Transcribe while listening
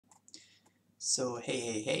So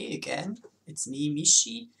hey again, it's me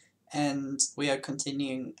Mishi, and we are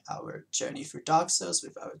continuing our journey through Dark Souls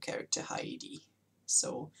with our character Heidi.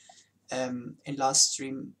 So in last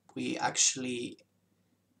stream we actually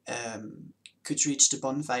could reach the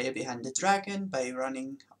bonfire behind the dragon by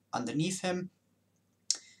running underneath him,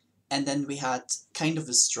 and then we had kind of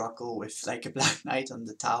a struggle with like a Black Knight on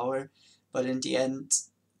the tower, but in the end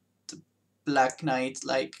Black Knight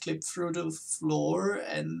like clipped through the floor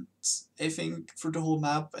and I think through the whole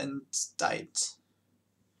map and died.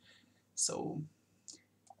 So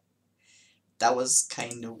that was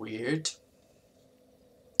kind of weird.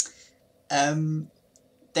 Then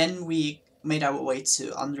we made our way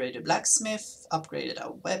to Andre the Blacksmith, upgraded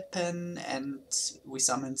our weapon, and we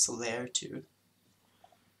summoned Solaire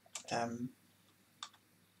um,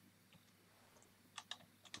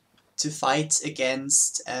 to fight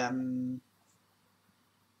against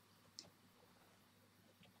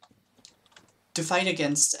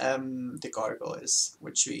the gargoyles,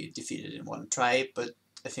 which we defeated in one try, but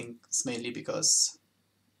I think it's mainly because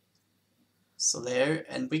Solaire,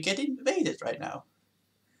 and we get invaded right now.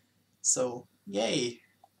 So, yay!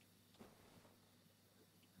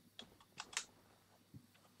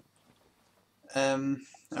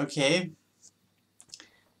 Okay.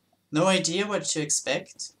 No idea what to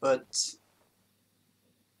expect, but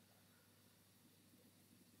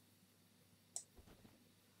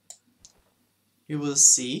you will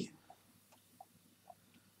see.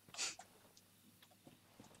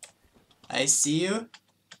 I see you.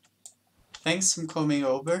 Thanks for coming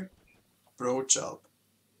over. Bro job.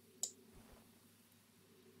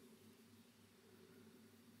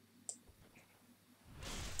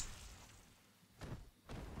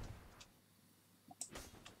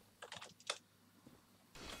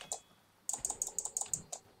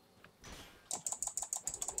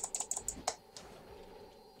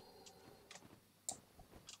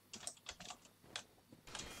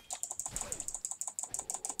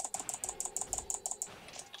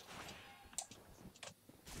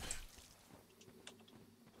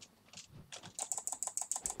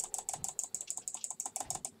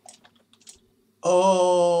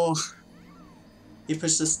 Oh, he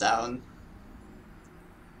pushed us down.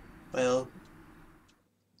 Well,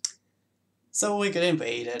 so we got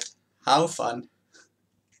invaded. How fun.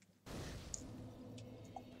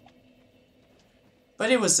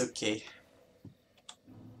 But it was okay.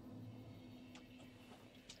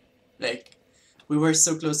 Like, we were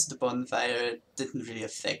so close to the bonfire, it didn't really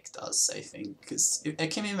affect us, I think. Because I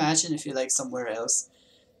can imagine if you're like somewhere else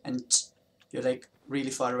and you're like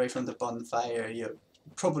really far away from the bonfire, you're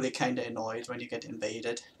probably kind of annoyed when you get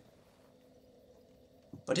invaded.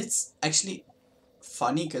 But it's actually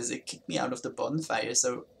funny because it kicked me out of the bonfire,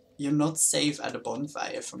 so you're not safe at a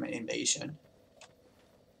bonfire from an invasion.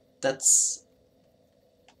 That's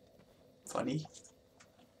funny.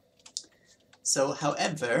 So,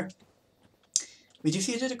 however, we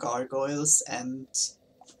defeated the gargoyles and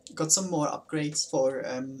got some more upgrades for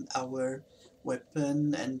our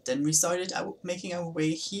weapon, and then we started making our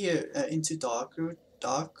way here into Dark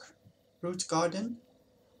Root Garden,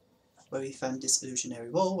 where we found this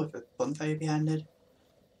illusionary wall with a bonfire behind it.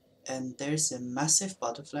 And there's a massive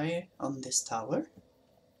butterfly on this tower.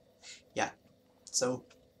 Yeah, so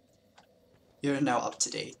you're now up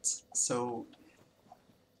to date. So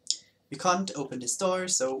we can't open this door,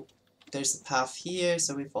 so there's a path here,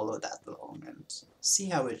 so we follow that along and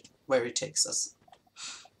see where it takes us.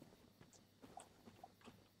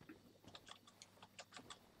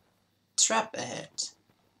 Trap ahead.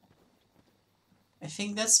 I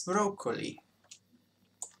think that's broccoli.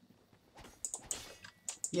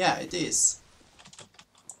 Yeah, it is.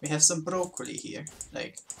 We have some broccoli here.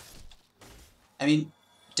 Like, I mean,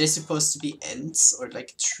 they're supposed to be ants or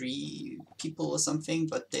like tree people or something,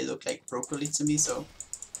 but they look like broccoli to me, so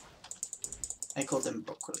I call them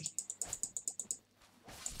broccoli.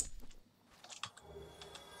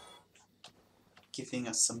 Giving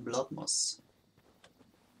us some blood moss.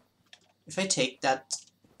 If I take that,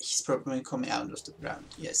 he's probably coming out of the ground.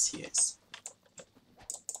 Yes, he is.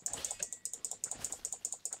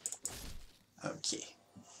 Okay.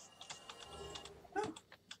 Oh.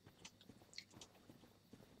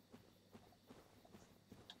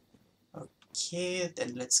 Okay,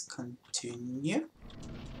 then let's continue.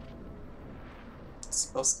 It's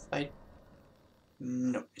supposed to fight.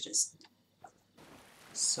 No, it isn't.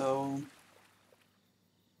 So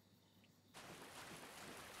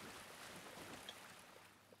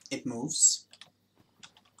it moves.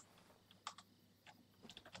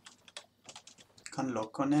 Can't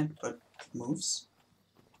lock on it, but it moves.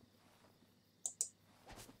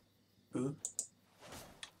 Ooh.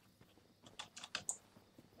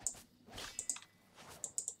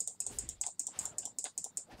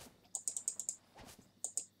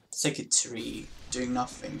 It's like a tree doing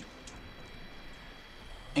nothing.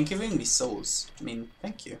 And giving me souls. I mean,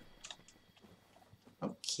 thank you.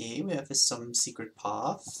 Okay, we have some secret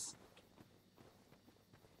path.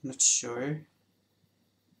 Not sure.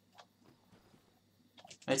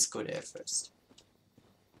 Let's go there first.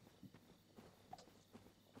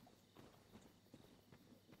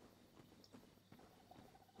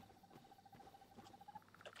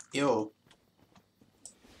 Yo.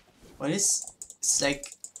 What is... It's like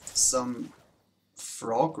some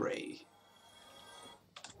frog ray.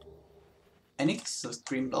 I think it's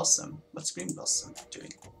Green Blossom. What's Green Blossom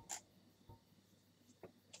doing?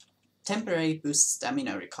 Temporary boost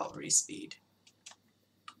stamina recovery speed.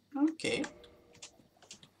 Okay.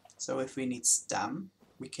 So if we need stam,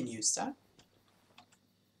 we can use that.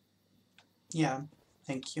 Yeah,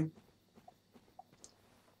 thank you.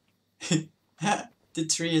 The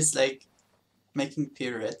tree is like making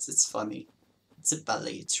pirouettes, it's funny. It's a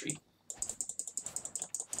ballet tree.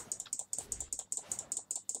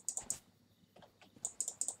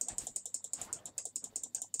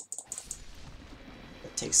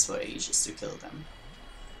 It takes for ages to kill them.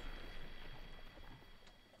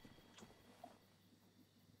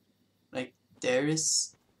 Like, there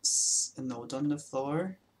is a node on the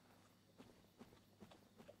floor.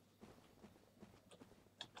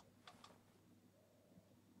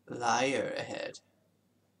 Liar ahead.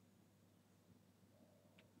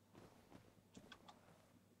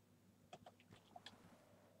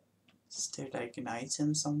 Is there like an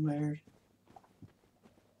item somewhere?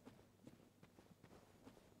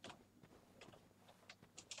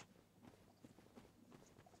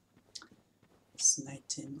 Is an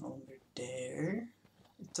item over there?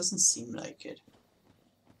 It doesn't seem like it.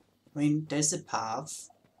 I mean, there's a path.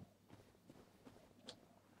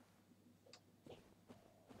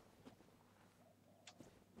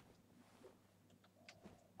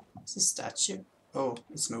 It's a statue. Oh,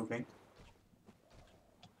 it's moving.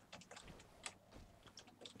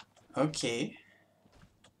 Okay.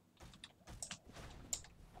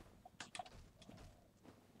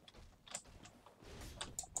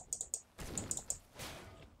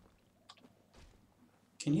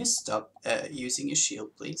 Can you stop using your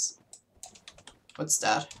shield, please? What's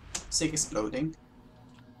that? It's like exploding.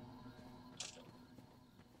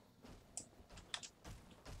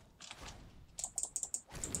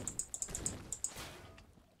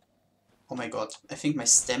 Oh my god, I think my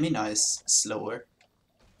stamina is slower.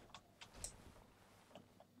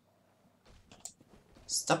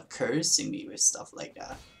 Stop cursing me with stuff like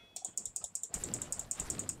that.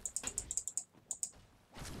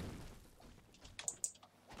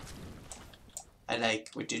 I like,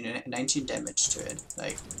 we're doing 19 damage to it,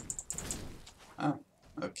 like... Oh,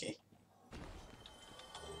 okay.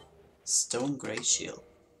 Stone Grey Shield.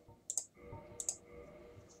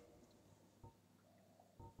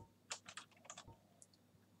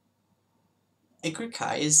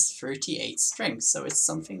 Ikrikai is 38 strength, so it's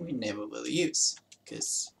something we never will use.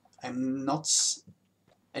 Because I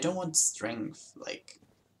don't want strength, like,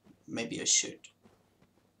 maybe I should.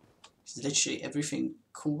 Because literally everything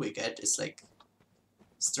cool we get is like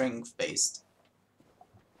strength based.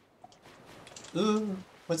 Ooh,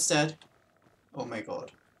 what's that? Oh my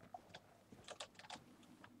god.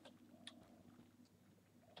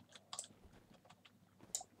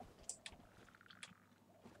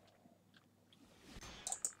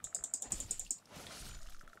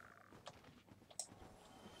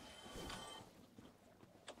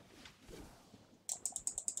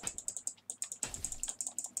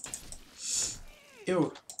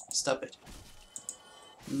 Ew, stop it.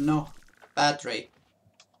 No, bad ray.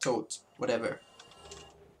 Toad, whatever.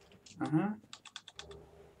 Uh-huh.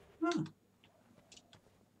 Oh.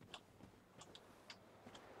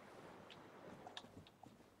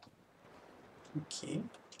 Okay.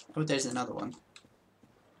 Oh, there's another one.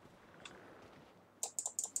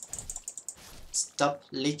 Stop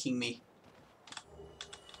licking me.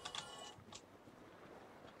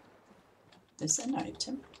 There's an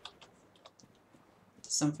item.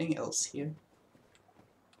 There's something else here.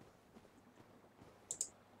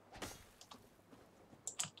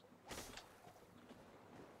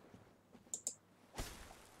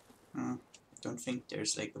 Don't think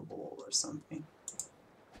there's like a wall or something.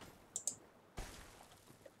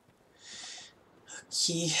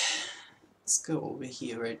 Okay, let's go over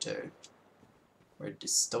here where the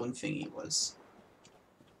stone thingy was.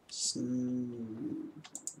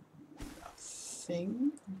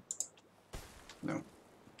 Nothing? No.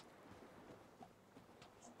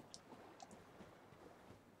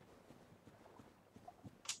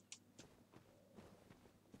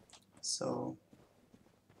 So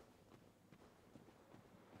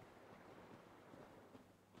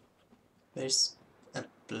There's a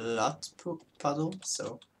blood puddle,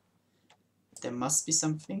 so there must be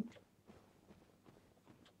something.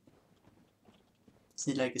 Is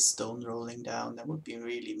it like a stone rolling down? That would be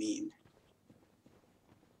really mean.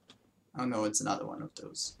 Oh no, it's another one of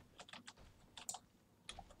those.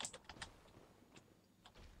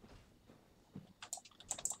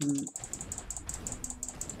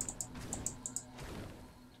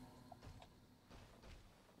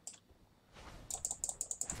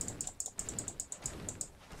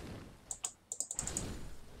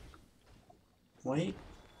 Wait.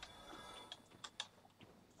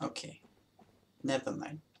 Okay. Never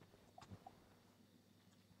mind.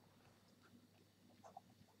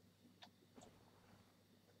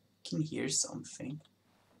 Can hear something.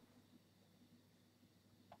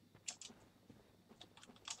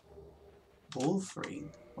 Wolf ring.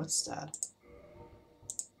 What's that?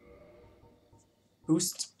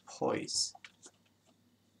 Boost poise.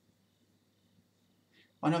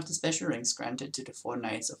 One of the special rings granted to the 4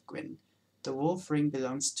 Knights of Gwyn. The wolf ring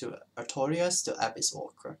belongs to Artorias the Abyss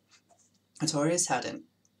Walker. Artorias had an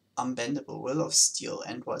unbendable will of steel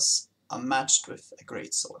and was unmatched with a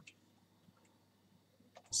great sword.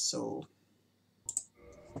 So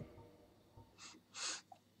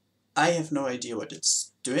I have no idea what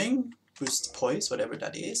it's doing. Boost poise, whatever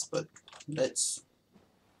that is, but let's...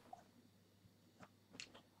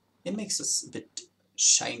 It makes us a bit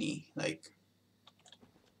shiny, like...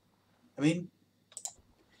 I mean,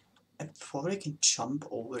 I probably can jump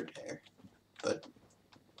over there, but...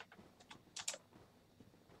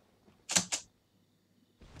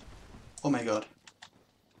 Oh my god.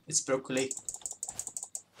 It's broccoli.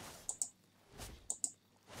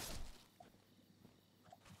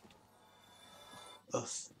 Ugh.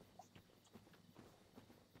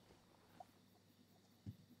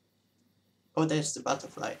 Oh, there's the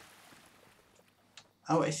butterfly.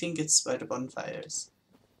 Oh, I think it's by the bonfires.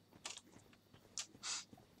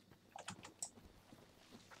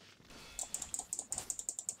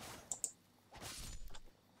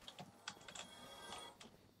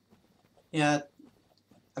 Yeah,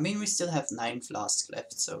 I mean, we still have 9 flasks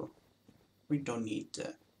left, so we don't need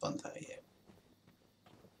the bonfire yet.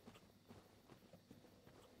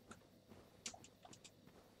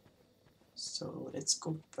 So let's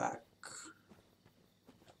go back.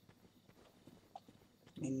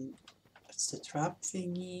 I mean, that's the trap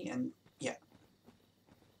thingy, and yeah.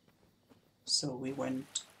 So we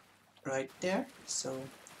went right there, so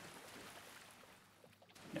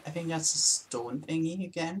I think that's a stone thingy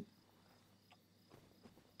again.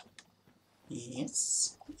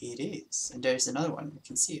 Yes, it is. And there's another one, you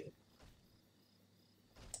can see it.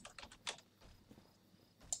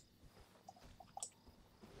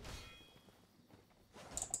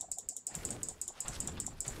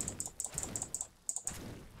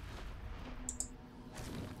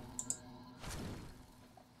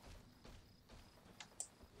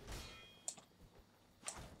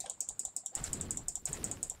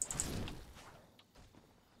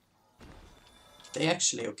 They're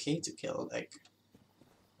actually okay to kill, like...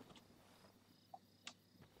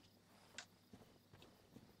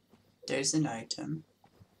 There's an item.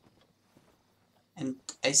 And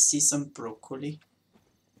I see some broccoli.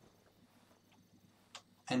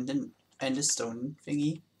 And then a stone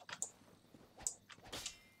thingy.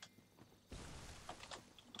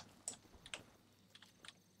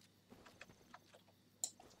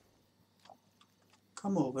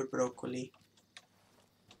 Come over, broccoli.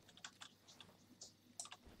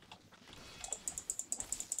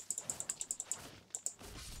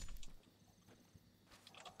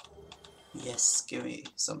 Yes, give me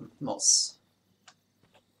some moss.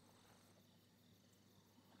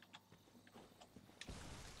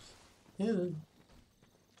 Ew.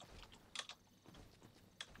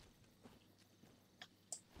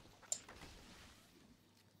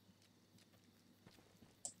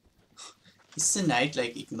 Is the knight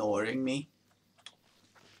like ignoring me?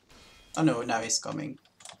 Oh no, now he's coming.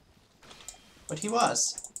 But he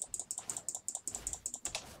was.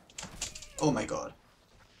 Oh my god.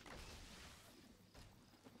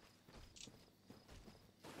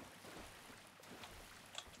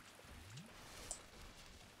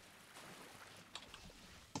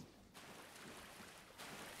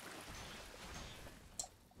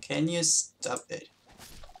 Can you stop it?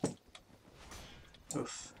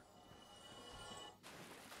 Oof.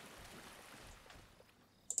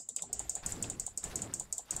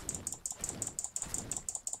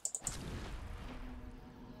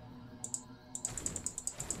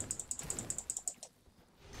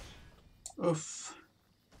 Oof.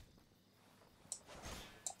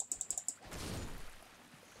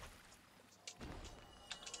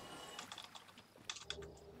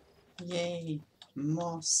 Yay!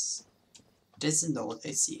 Moss. There's a note,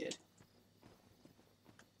 I see it.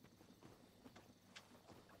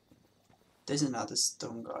 There's another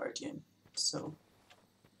stone guardian, so...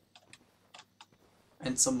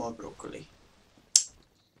 And some more broccoli.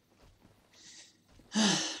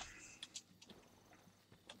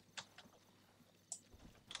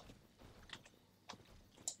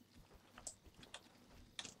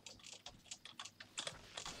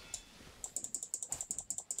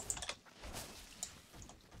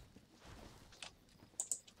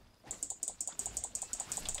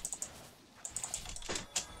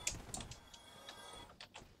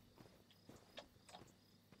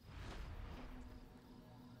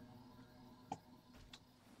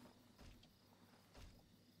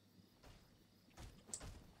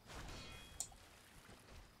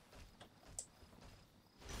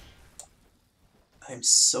 I'm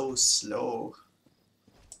so slow.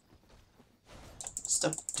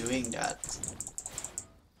 Stop doing that.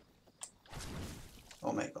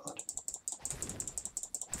 Oh my god.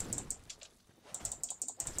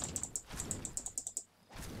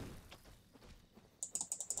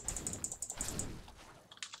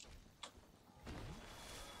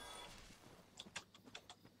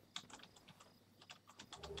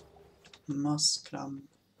 Moss clump.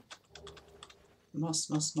 Moss.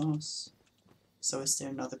 So is there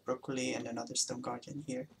another broccoli and another stone guardian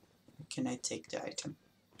here? Or can I take the item?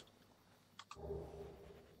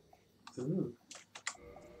 Ooh.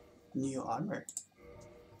 New armor.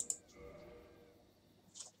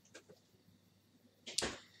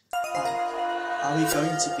 Are we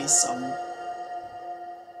going to be some...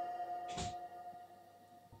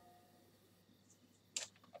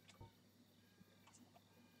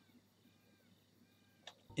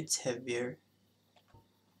 It's heavier.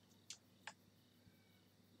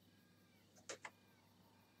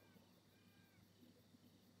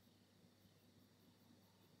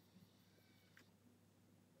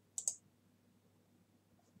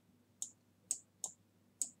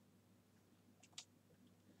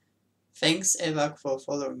 Thanks, Evak, for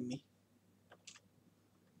following me.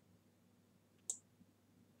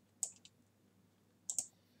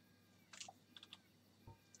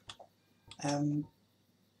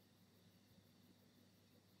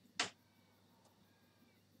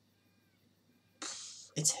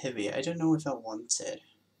 It's heavy. I don't know if I want it.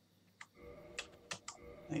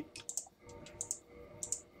 Like...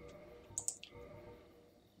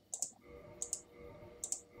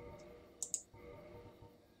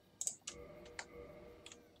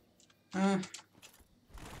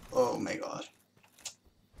 Oh my god.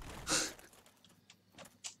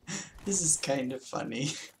 This is kind of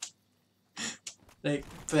funny. Like,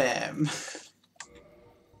 bam.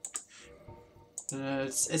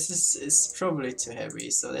 It's probably too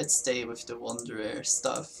heavy, so let's stay with the Wanderer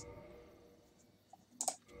stuff.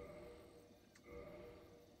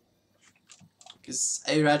 Because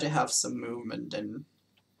I'd rather have some movement than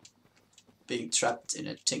being trapped in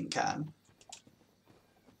a tin can.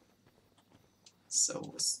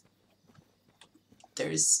 So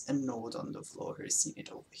there is a node on the floor. I've seen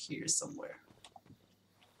it over here somewhere.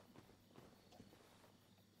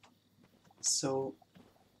 So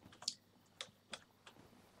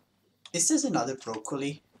is this another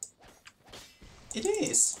broccoli? It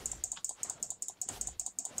is.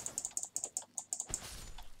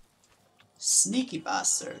 Sneaky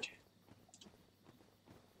bastard.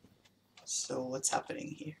 So what's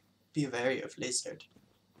happening here? Be wary of lizard.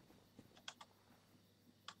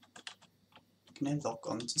 Can I lock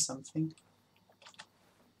onto something?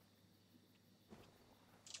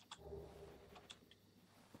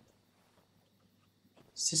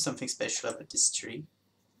 Is there something special about this tree?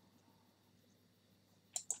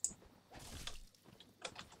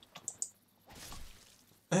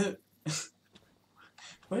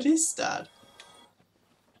 What is that?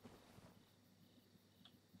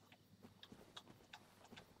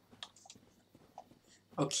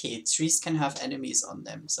 Okay, trees can have enemies on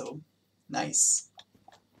them, so nice.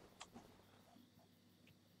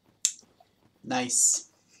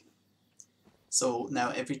 Nice. So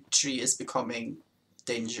now every tree is becoming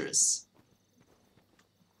dangerous.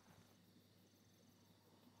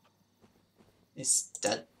 Is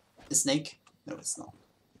that a snake? No, it's not.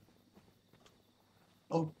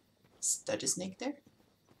 Oh, is that a snake there?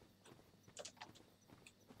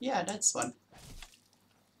 Yeah, that's one.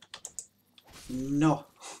 No.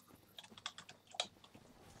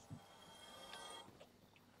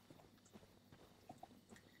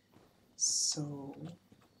 So...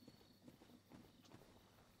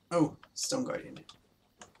 Oh, Stone Guardian.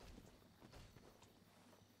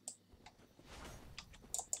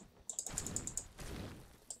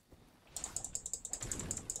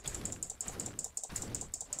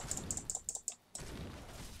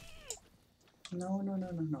 No, no,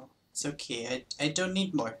 no, no, no. It's okay. I don't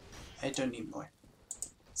need more. I don't need more.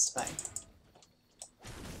 It's fine.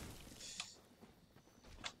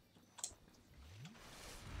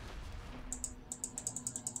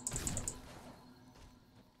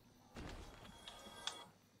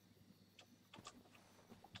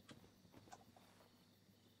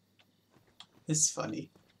 It's funny.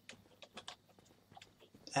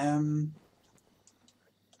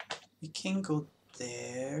 We can go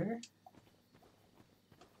there.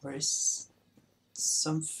 Or is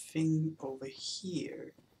something over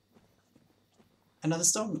here? Another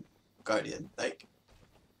stone guardian, like.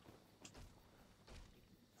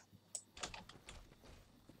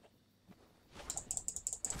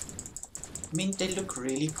 I mean, they look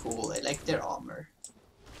really cool. I like their armor.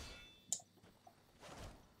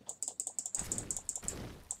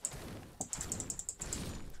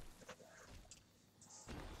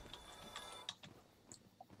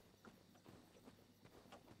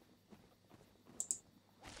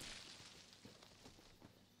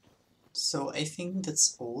 So I think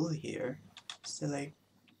that's all here. So like,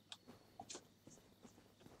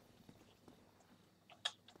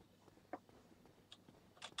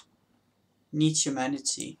 need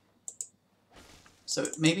humanity. So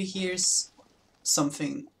maybe here's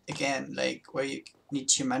something again, like where you need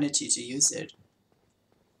humanity to use it.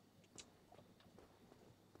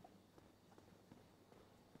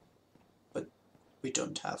 But we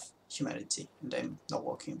don't have humanity, and I'm not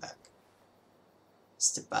walking back.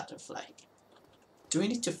 It's the butterfly. Do we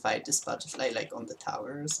need to fight this butterfly like on the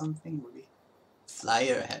tower or something? Will we fly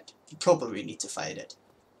ahead? We probably need to fight it.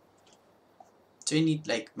 Do I need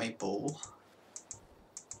like my bow?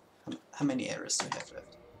 How many arrows do I have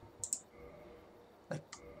left?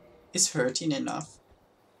 Like, is 13 enough?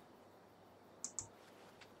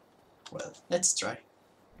 Well, let's try.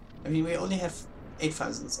 I mean, we only have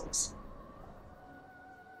 8,000 souls.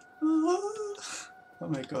 Oh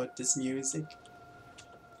my god, this music.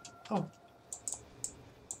 Oh.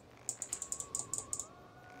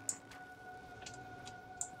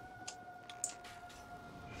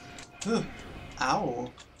 Ugh.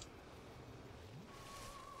 Ow.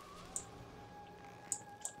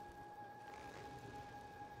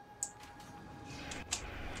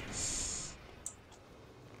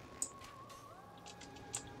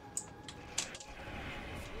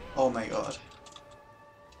 Oh my god.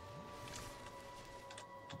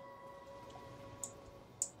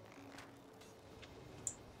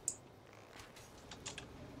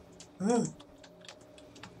 Ugh.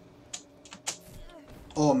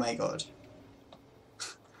 Oh my god.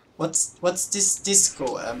 What's this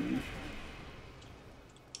disco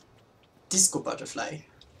disco butterfly?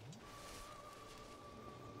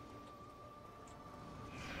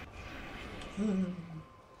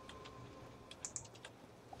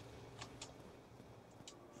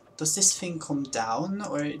 Does this thing come down,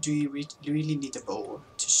 or do you really need a bow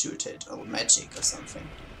to shoot it, or magic or something?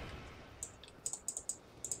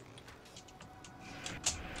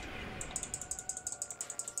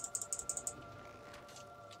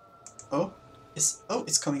 Oh,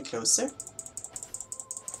 it's coming closer.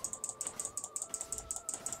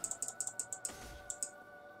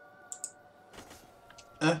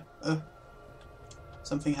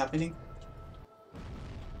 Something happening?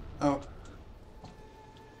 Oh.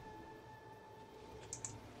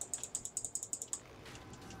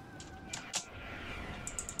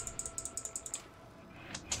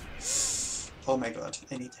 Oh my god,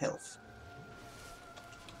 I need health.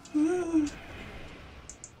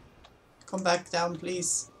 Come back down,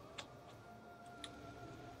 please.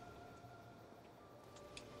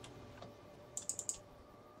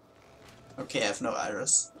 Okay, I have no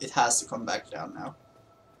arrows. It has to come back down now.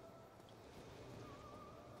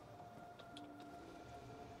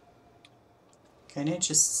 Can I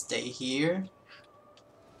just stay here?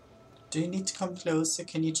 Do you need to come closer?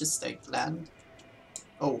 Can you just like land?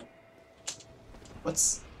 Oh.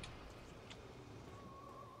 What's...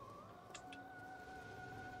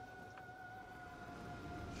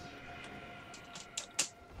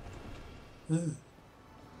 Ugh.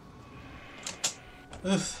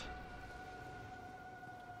 Ugh.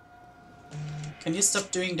 Can you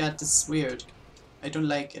stop doing that? This is weird. I don't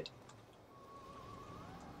like it.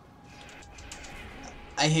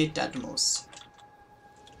 I hate that the most.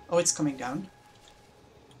 Oh, it's coming down.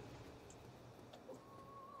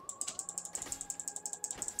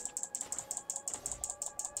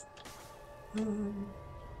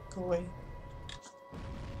 Go away.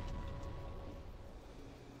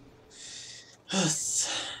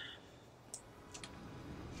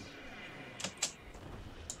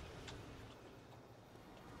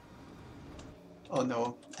 Oh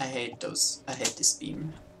no, I hate those. I hate this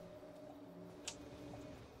beam.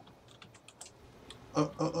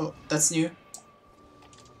 Oh, that's new.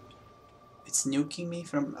 It's nuking me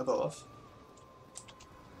from above.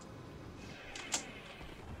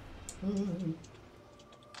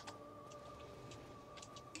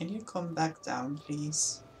 Can you come back down,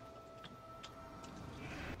 please?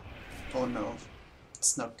 Oh no,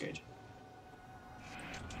 it's not good.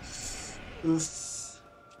 Oof.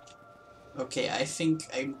 Okay, I think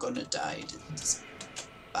I'm gonna die in this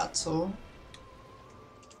battle.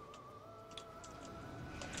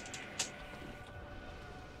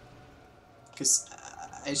 Because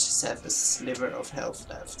I just have a sliver of health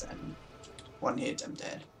left and one hit I'm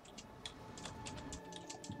dead.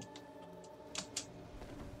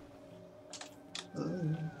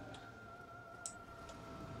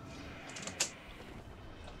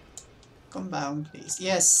 Come down, please.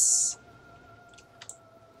 Yes!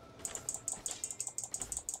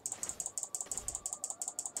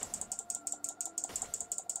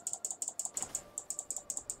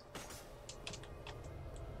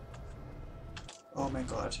 Oh my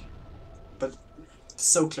god. But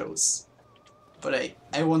so close. But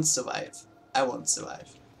I won't survive. I won't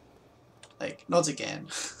survive. Like, not again.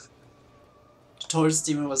 The Taurus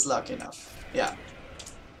demon was lucky enough. Yeah.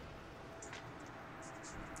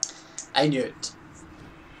 I knew it.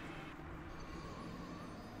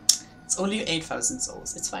 It's only 8,000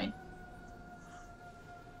 souls. It's fine.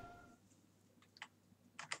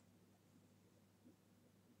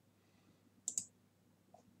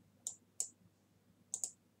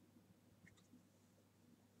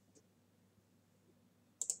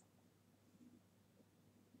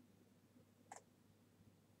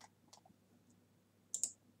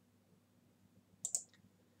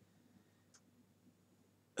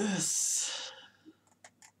 Ugh.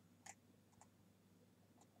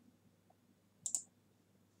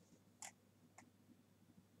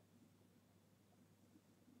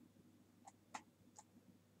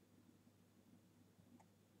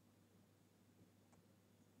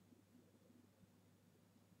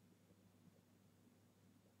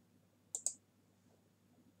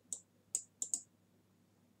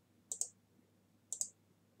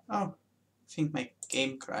 Oh, I think my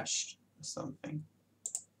game crashed or something.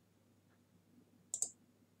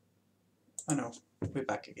 Oh no, we're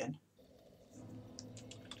back again.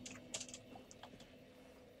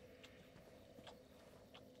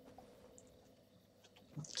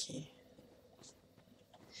 Okay.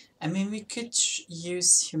 I mean, we could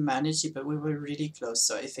use humanity, but we were really close,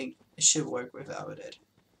 so I think it should work without it.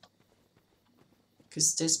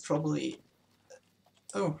 Because there's probably...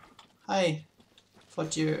 Oh, hi.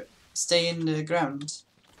 Thought you stay in the ground.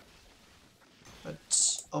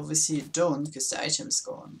 But obviously you don't, because the item's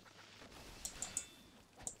gone.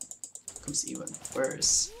 Becomes even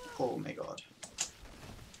worse. Oh my god.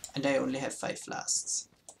 And I only have 5 flasks.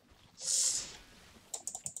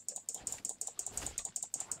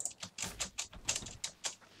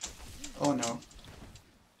 Oh no.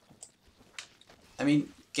 I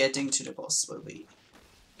mean, getting to the boss will be...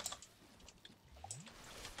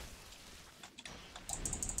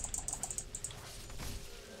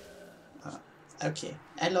 Okay,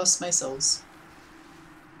 I lost my souls.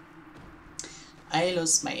 I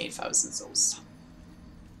lost my 8,000 souls.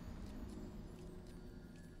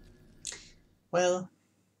 Well,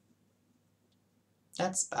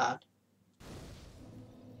 that's bad.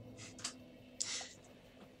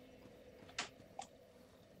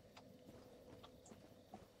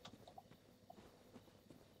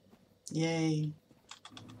 Yay.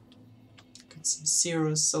 Got some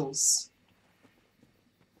 0 souls.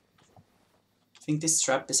 I think this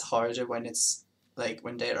trap is harder when it's like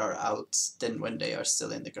when they are out than when they are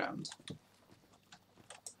still in the ground.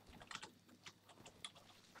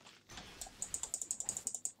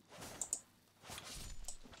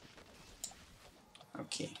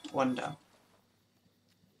 Okay, 1 down.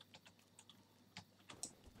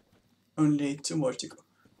 Only 2 more to go.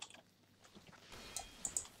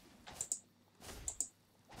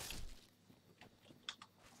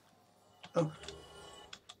 Oh.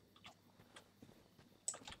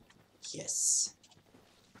 Yes.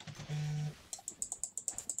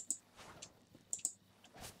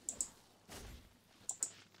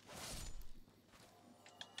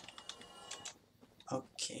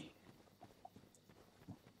 Okay.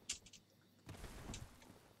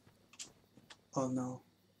 Oh no.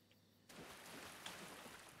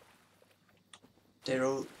 They're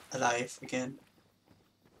all alive again.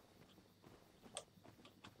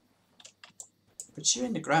 But you're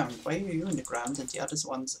in the ground. Why are you in the ground and the other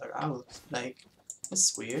ones are out? Like,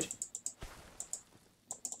 that's weird.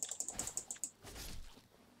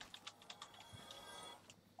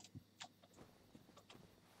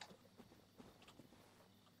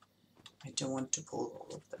 don't want to pull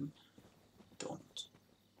all of them. Don't.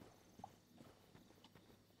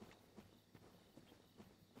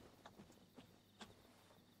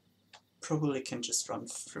 Probably can just run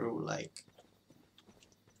through, like,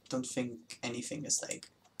 don't think anything is like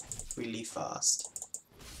really fast.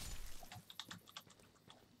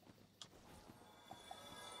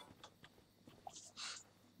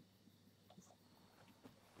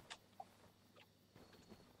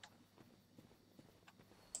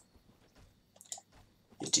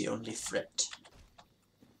 You're the only threat.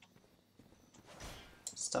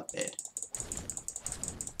 Stop it.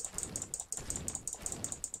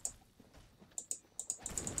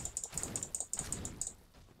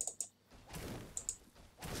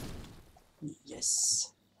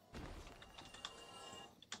 Yes.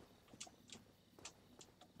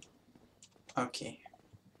 Okay.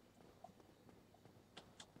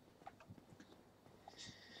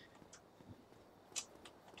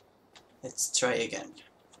 Let's try again.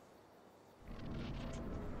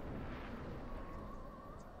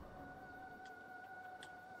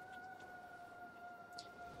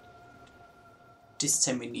 This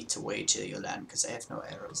time we need to wait till you land because I have no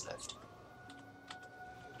arrows left.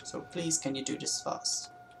 So please, can you do this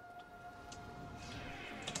fast?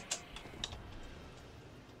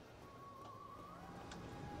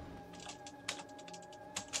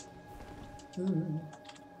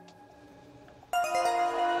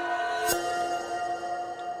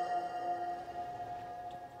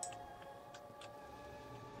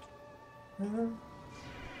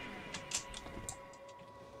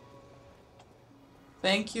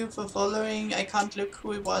 Thank you for following. I can't look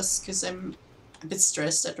who it was because I'm a bit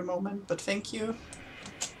stressed at the moment, but thank you.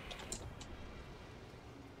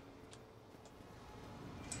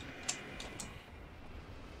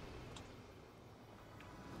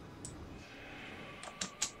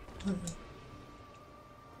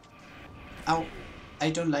 Ow. I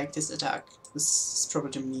don't like this attack. This is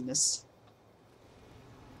probably the meanest.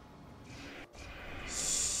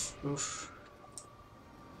 Oof.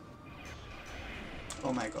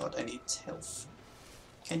 Oh my god, I need health.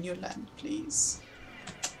 Can you land, please?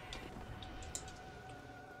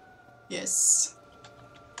 Yes.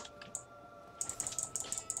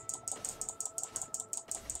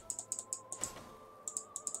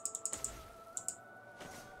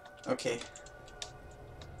 Okay.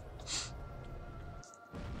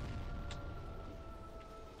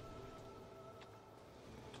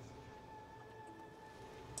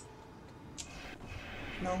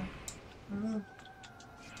 No.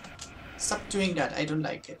 Stop doing that, I don't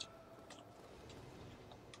like it.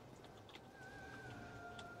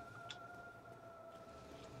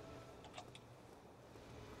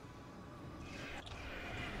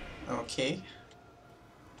 Okay.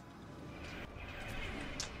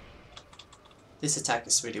 This attack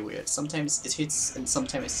is really weird. Sometimes it hits and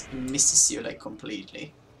sometimes it misses you like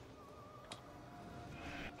completely.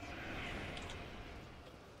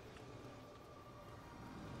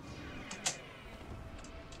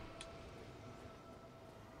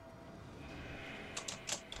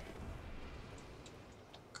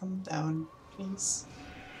 Come down, please.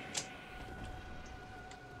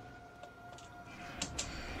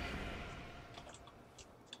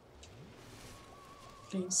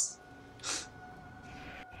 Please.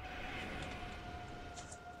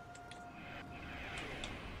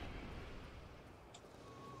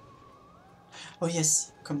 Oh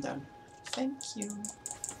yes, come down. Thank you.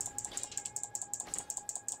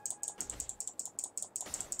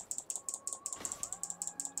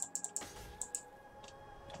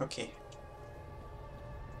 Okay.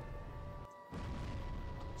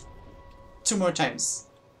 2 more times.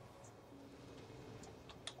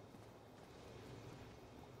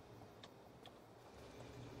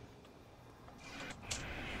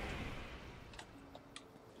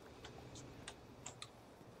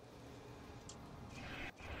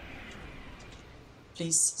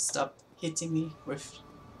 Please stop hitting me with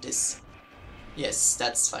this. Yes,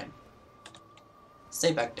 that's fine.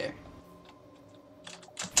 Stay back there.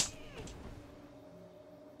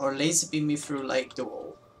 Or laser beam me through like the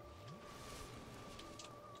wall.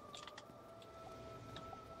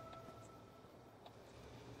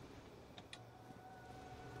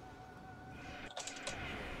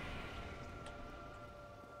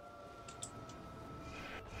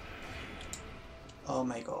 Oh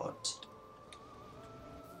my god.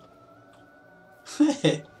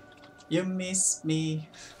 You missed me.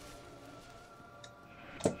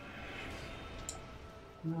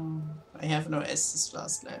 No, I have no Estus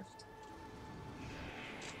Flask left.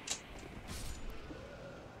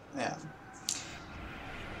 Yeah.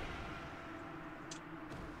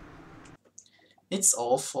 It's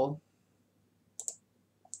awful.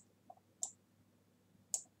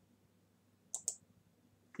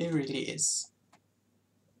 He really is.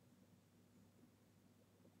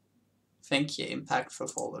 Thank you, Impact, for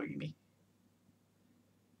following me.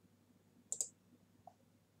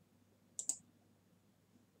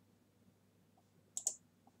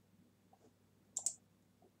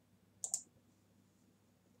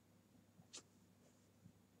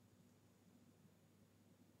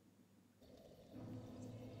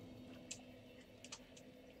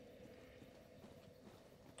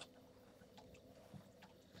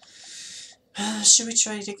 Should we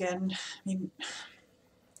try it again? I mean,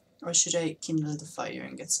 or should I kindle the fire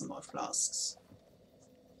and get some more flasks?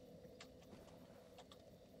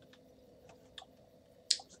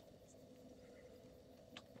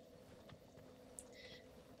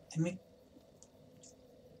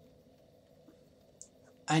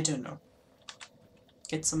 I don't know.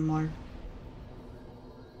 Get some more.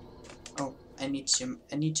 Oh, I need to,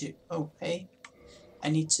 oh, hey. I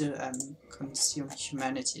need to, consume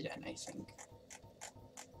humanity then, I think.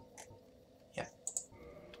 Yeah.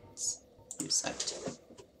 Let's use that.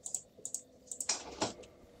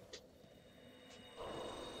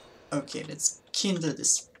 Okay, let's kindle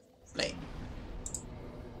this flame.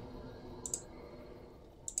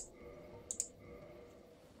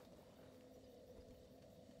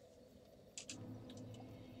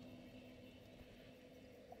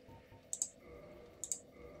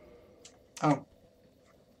 Oh.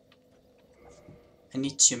 I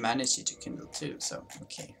need humanity to kindle too, so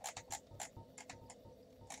okay.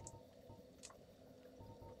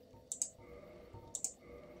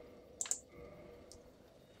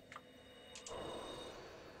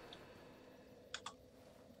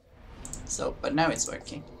 So, but now it's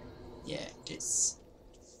working. Yeah, it is.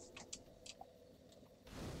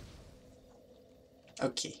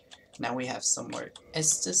 Okay, now we have some more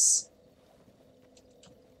Estes.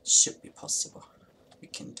 Should be possible. We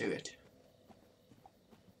can do it.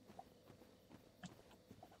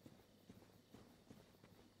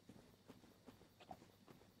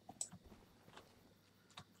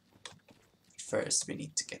 First, we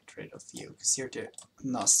need to get rid of you, because you're the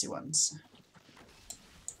nasty ones.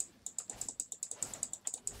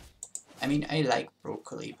 I mean, I like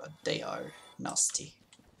broccoli, but they are nasty.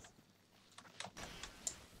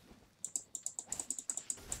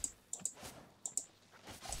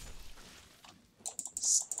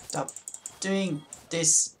 Stop doing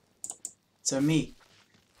this to me.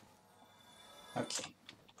 Okay.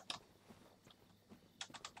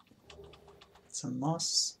 Some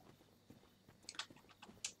moss.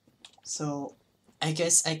 So, I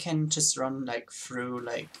guess I can just run like through,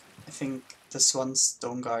 like, I think this one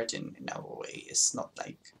stone garden in our way is not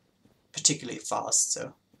like particularly fast,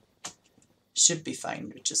 so should be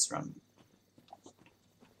fine. We just run.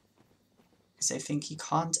 Because I think he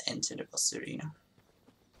can't enter the boss arena.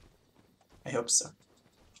 I hope so.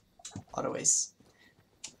 Otherwise,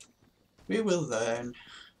 we will learn.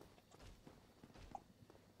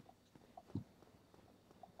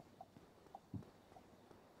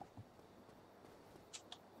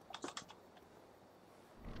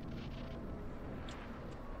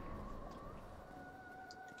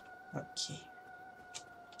 Okay.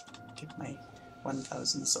 Get my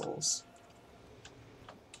 1,000 souls.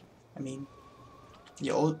 I mean,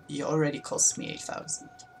 you already cost me 8,000.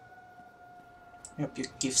 I hope you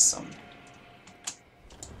give some.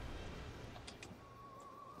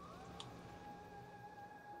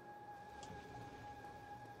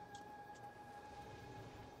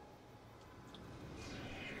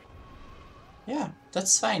 Yeah,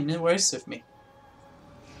 that's fine. It works with me.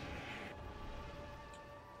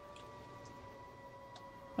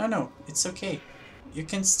 No, it's okay. You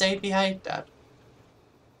can stay behind that.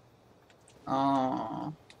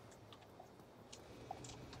 Oh.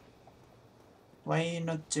 Why are you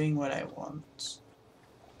not doing what I want?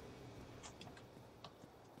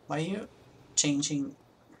 Why are you changing?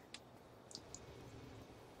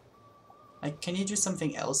 Like, can you do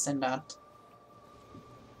something else than that?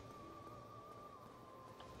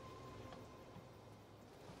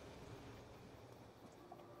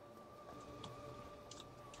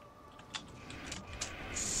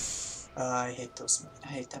 I hate those. I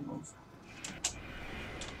hate that move.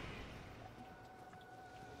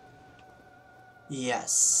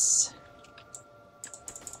 Yes.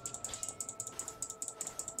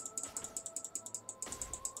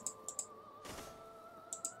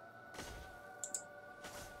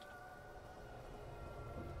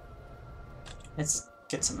 Let's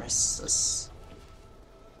get some restless.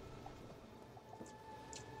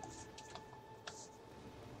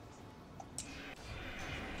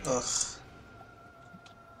 Ugh.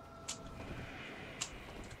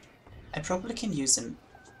 I probably can use him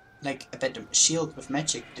like a better shield with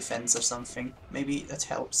magic defense or something. Maybe that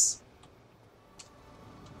helps.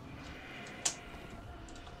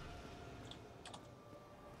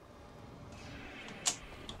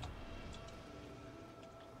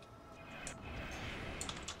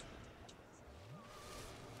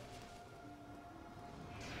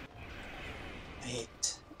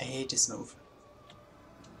 I hate this move.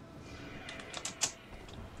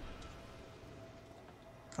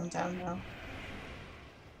 Come down now.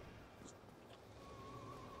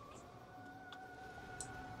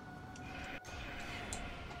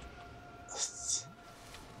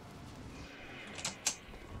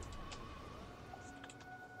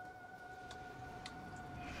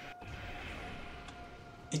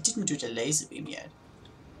 It didn't do the laser beam yet.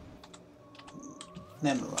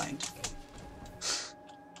 Never mind.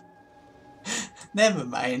 Never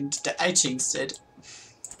mind. I jinxed it.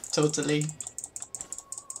 Totally.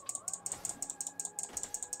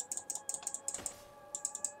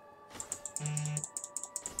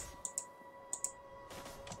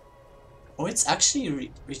 Oh, it's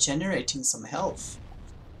actually regenerating some health.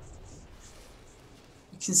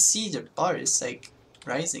 You can see the bar is like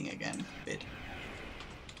rising again a bit.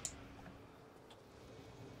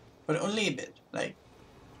 But only a bit, like.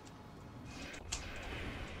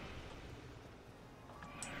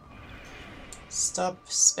 Stop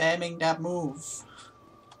spamming that move.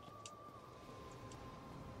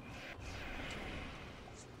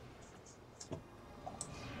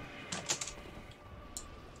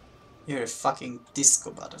 You're a fucking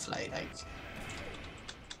disco butterfly, like.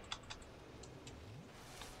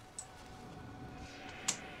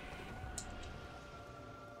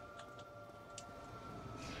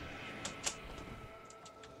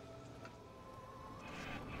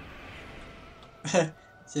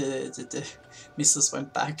 the missiles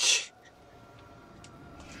went back.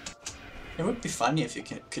 It would be funny if you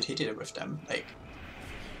could hit it with them, like.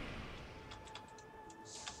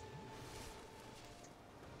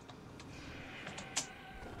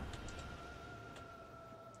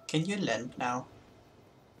 Can you land now?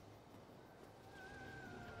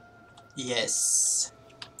 Yes.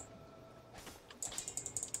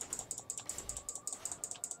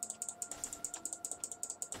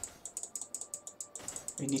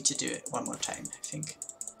 We need to do it one more time, I think.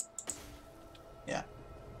 Yeah.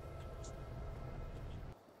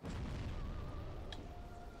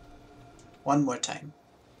 One more time.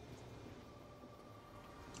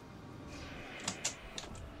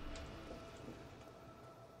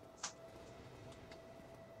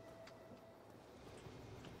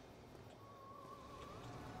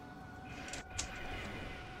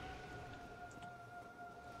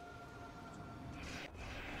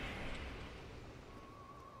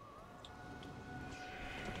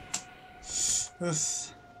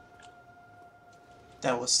 Oof.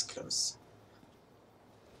 That was close.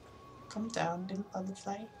 Come down, little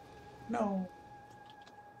butterfly. No.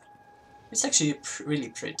 It's actually really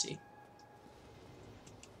pretty.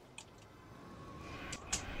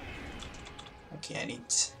 Okay, I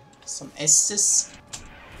need some Estes.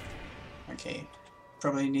 Okay,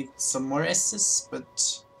 probably need some more Estes,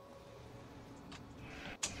 but...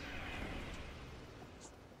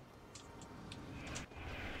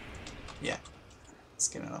 yeah, let's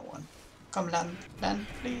get another one. Come land,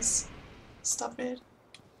 please. Stop it.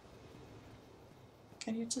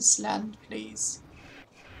 Can you just land, please?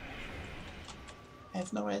 I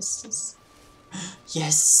have no Estes.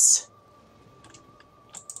 Yes!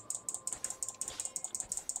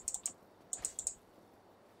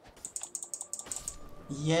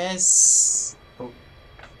 Yes! Oh,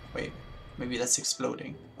 wait. Maybe that's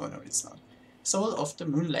exploding. Oh no, it's not. Soul of the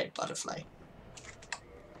Moonlight Butterfly.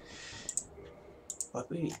 What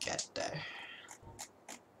will we get there?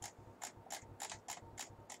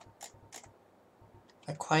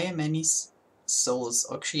 Acquire many souls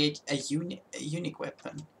or create a unique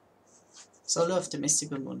weapon. Soul of the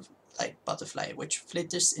mystical moonlight butterfly, which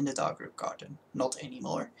flitters in the dark garden. Not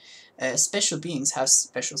anymore. Special beings have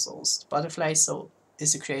special souls. The butterfly soul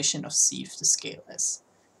is a creation of Sieve the Scaleless,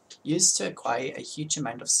 used to acquire a huge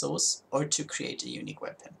amount of souls or to create a unique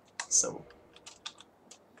weapon. So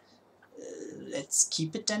let's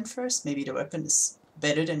keep it then first. Maybe the weapon is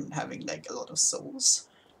better than having like a lot of souls.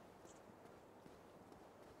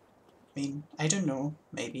 I mean, I don't know,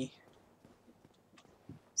 maybe.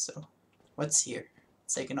 So, what's here?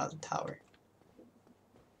 It's like another tower.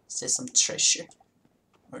 Is there some treasure?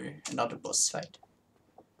 Or another boss fight?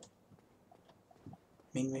 I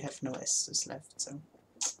mean, we have no Estus left, so...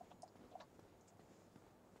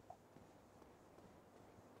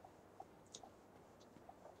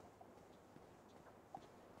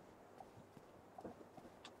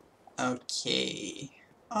 Okay.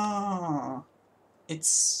 Ah,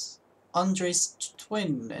 it's Andre's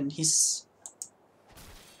twin, and he's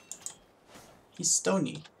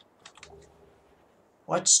stony.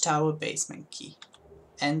 Watchtower basement key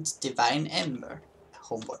and divine ember.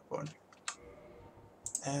 Homeward born.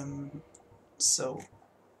 So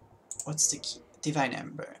what's the key? Divine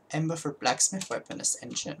ember. Ember for blacksmith weapon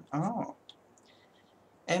ascension. Oh.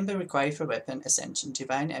 Ember required for weapon ascension.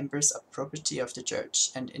 Divine embers are property of the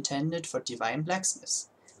church and intended for divine blacksmiths.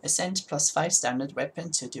 Ascend +5 standard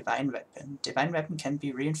weapon to divine weapon. Divine weapon can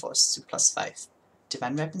be reinforced to +5.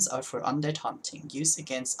 Divine weapons are for undead hunting, used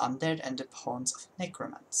against undead and the pawns of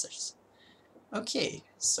necromancers. Okay,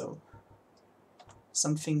 so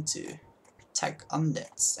something to attack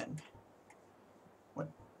undeads then.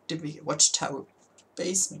 What did we? Watchtower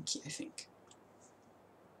basement key, I think.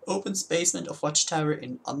 Opens basement of Watchtower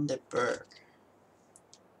in Underberg.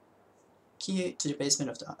 Key to the basement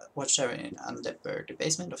of the Watchtower in Underberg. The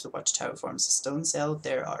basement of the Watchtower forms a stone cell.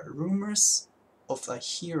 There are rumors of a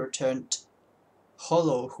hero turned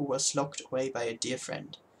hollow who was locked away by a dear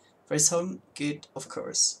friend. For his own good, of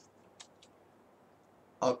course.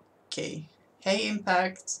 Okay. Hey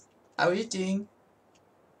Impact! How are you doing?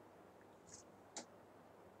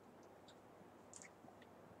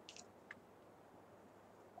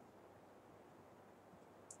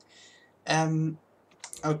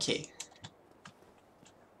 Okay.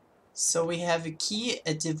 So we have a key,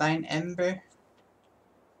 a divine ember.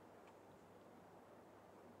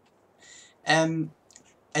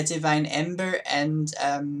 A divine ember and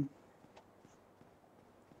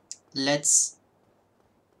let's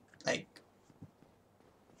like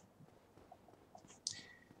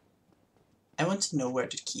I want to know where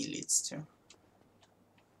the key leads to.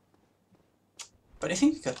 But I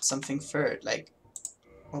think we got something third, like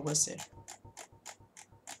what was it?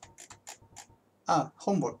 Ah,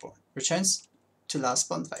 homeward born. Returns to last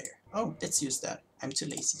bonfire. Oh, let's use that. I'm too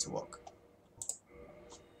lazy to walk.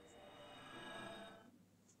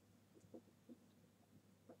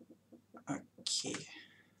 Okay.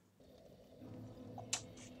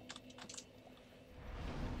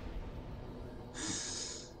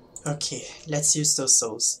 Okay, let's use those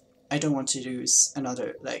souls. I don't want to use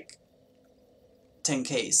another, like,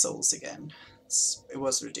 10k souls again. It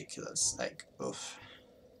was ridiculous, like, oof.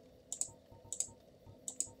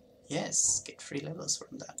 Yes, get 3 levels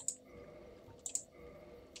from that.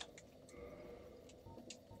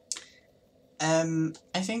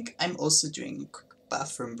 I think I'm also doing a quick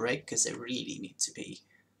bathroom break because I really need to pee.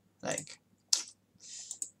 Like,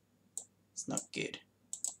 it's not good.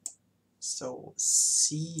 So,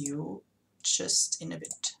 see you just in a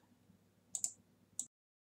bit.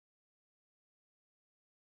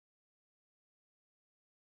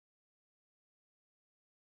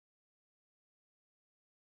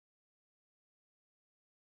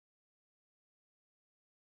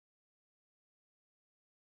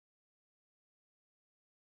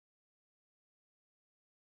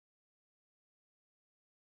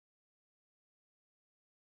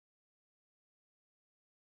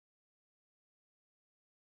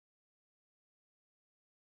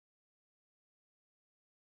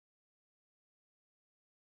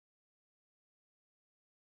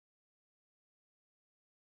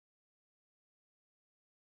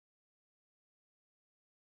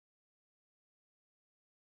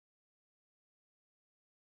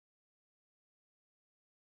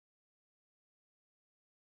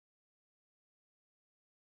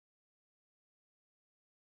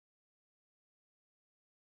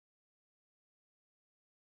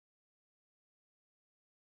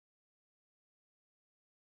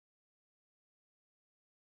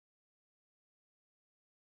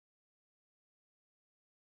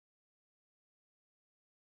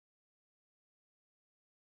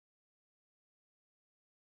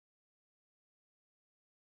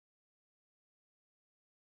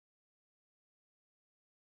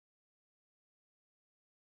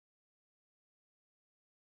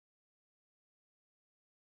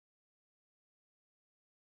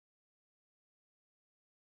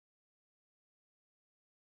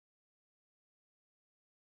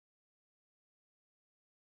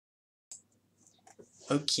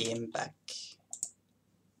 Okay, I'm back.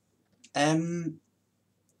 I'm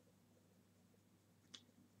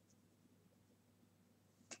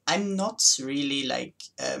not really like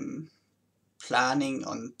planning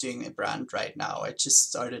on doing a brand right now. I just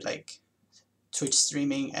started like Twitch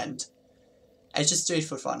streaming and I just do it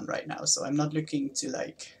for fun right now. So I'm not looking to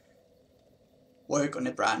like work on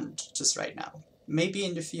a brand just right now. Maybe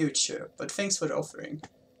in the future, but thanks for the offering.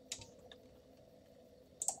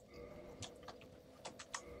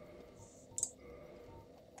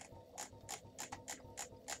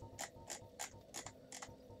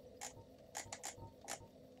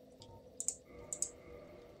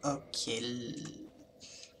 Okay,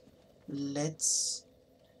 let's...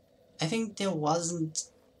 I think there wasn't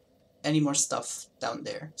any more stuff down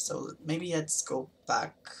there, so maybe let's go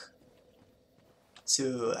back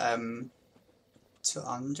to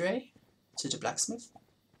Andre, to the blacksmith,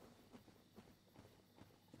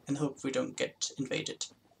 and hope we don't get invaded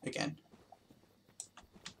again.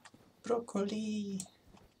 Broccoli!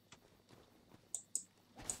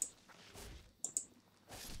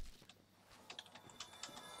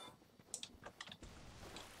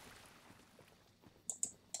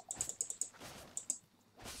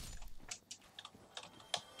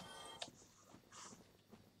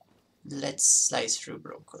 Let's slice through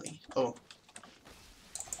broccoli. Oh.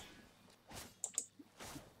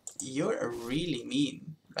 You're a really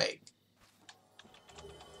mean, like...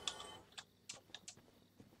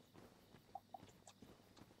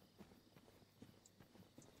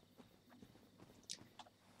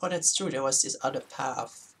 Oh, that's true, there was this other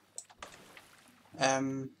path.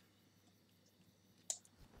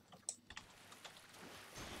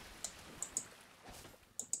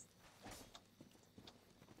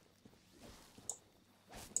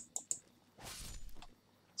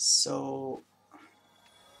 So...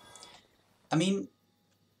 I mean,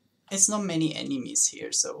 it's not many enemies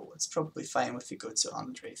here, so it's probably fine if we go to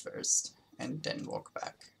Andre first, and then walk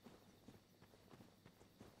back.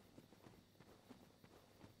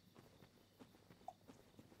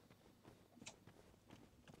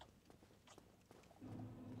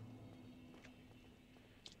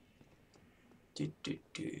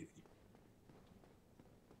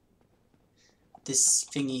 This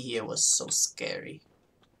thingy here was so scary.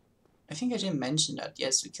 I think I didn't mention that.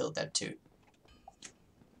 Yes, we killed that too.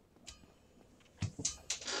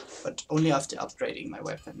 But only after upgrading my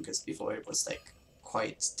weapon, because before it was like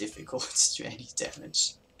quite difficult to do any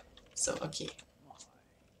damage. So, okay.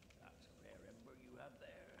 That's a rare ember you have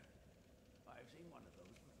there. I've seen one of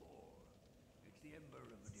those before. It's the ember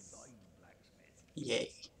of a divine blacksmith.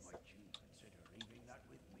 Yay. Might you consider leaving that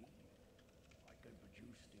with me? I can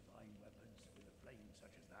produce divine weapons with a flame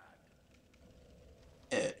such as that.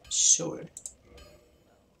 Sure. Well,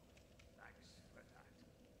 thanks for that.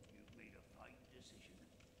 You've made a fine decision.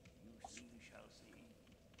 You soon shall see.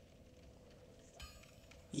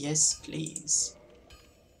 Yes, please.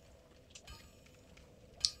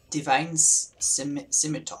 Divine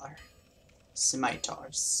scimitar.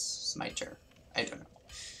 Smiter. I don't know.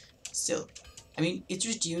 Still, I mean, it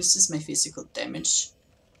reduces my physical damage,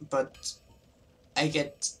 but I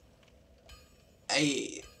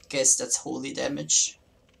guess that's holy damage.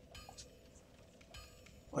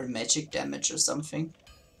 Or magic damage or something.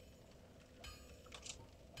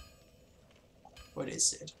 What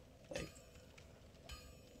is it? Like...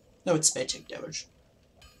 No, it's magic damage.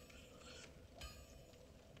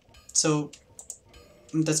 So,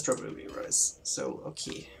 that's probably worse. So,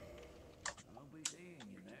 okay. I'll be seeing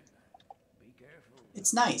you then. Be careful.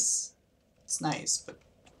 It's nice. It's nice, but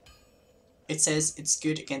it says it's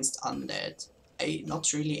good against undead. I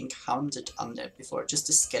not really encountered undead before, just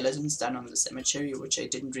the skeletons down on the cemetery, which I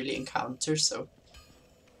didn't really encounter, so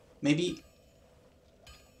maybe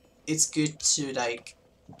it's good to like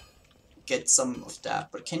get some of that.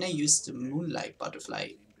 But can I use the moonlight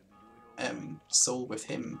butterfly soul with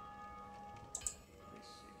him? This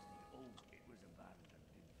is the oak. It was abandoned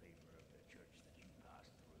in favor of the church that you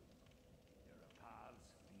passed through. There are paths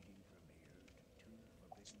leading from here to two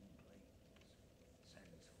forbidden plains.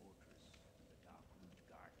 Sen's Fortress and the Darkroot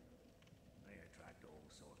Garden. They attract all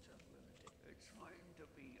sorts of lunatics. It's fine to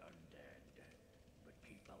be undead, but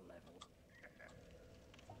keep a level.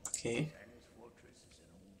 Okay. Sen's Fortress is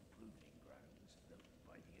an old proving grounds built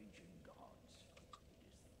by the ancient gods. It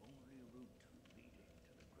is the only route leading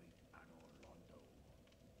to the great Anor Londo.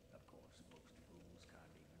 Of course, most fools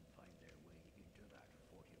can't even find their way into that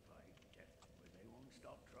fortified depth where they won't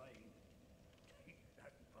stop trying. Take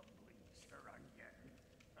that bumbling Starunyan.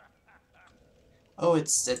 Oh,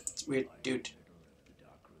 it's that weird dude. Middle of the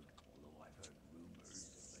Darkroot, although I've heard rumors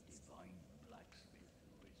of a divine blacksmith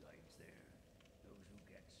who resides there. Those who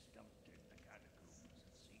get stumped in the catacombs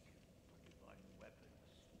seeking for divine weapons.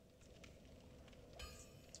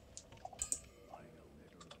 I know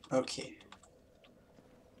little of Okay.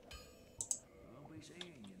 I'll be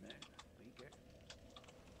seeing you then. Be careful.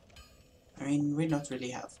 I mean, we not really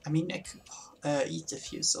have... I mean, I could eat a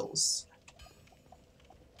few souls.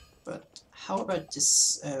 But how about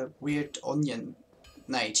this weird onion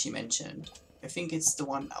knight he mentioned? I think it's the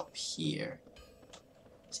one up here.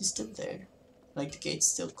 Is he still there? Like the gate's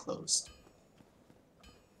still closed.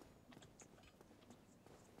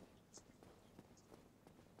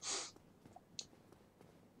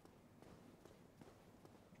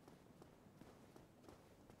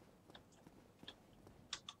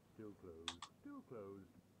 Still closed.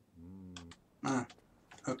 Ah,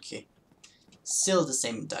 okay. Still the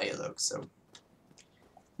same dialogue, so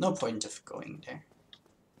no point of going there.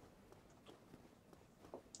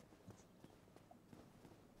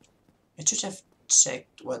 I should have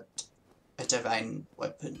checked what a divine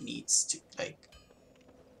weapon needs to, like,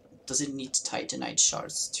 does it need titanite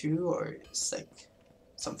shards too, or is like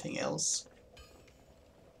something else?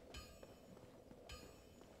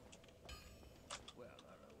 Well,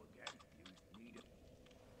 hello again. You need it.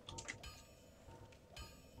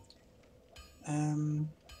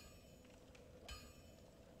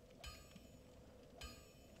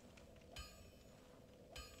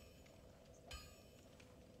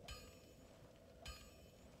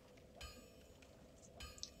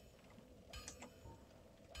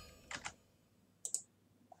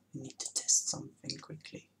 I need to test something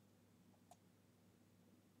quickly.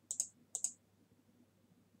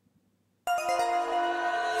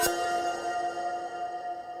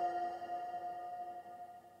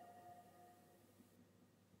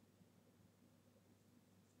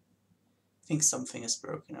 I think something is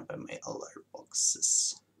broken up in my alert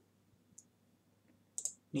boxes.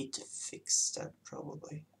 Need to fix that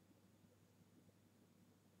probably.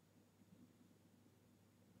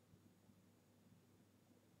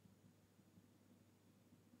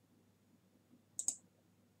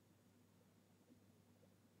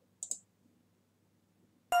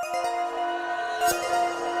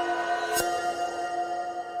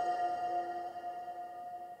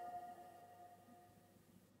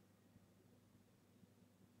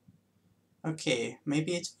 Okay,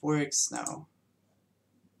 maybe it works now.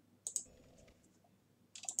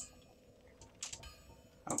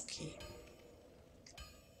 Okay.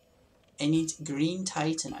 I need green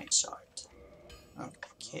titanite shard.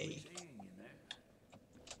 Okay. Seeing you there.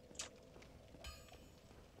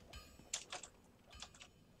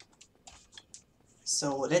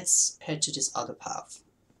 So let's head to this other path.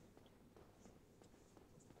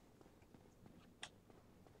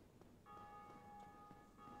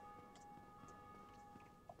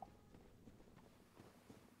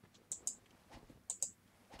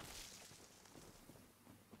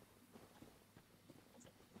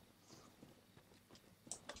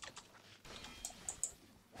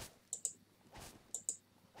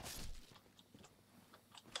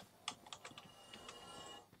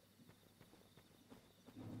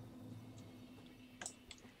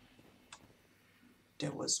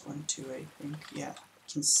 There was one too, I think. Yeah,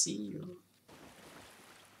 I can see you.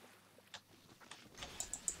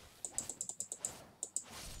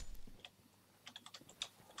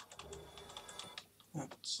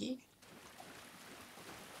 Okay.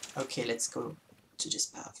 Okay, let's go to this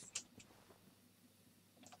path.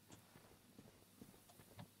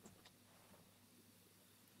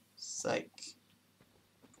 It's like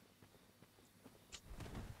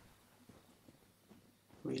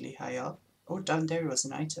really high up. Oh, down there was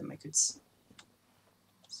an item I could see it.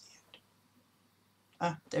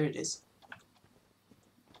 Ah, there it is.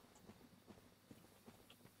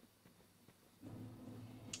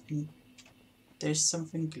 And there's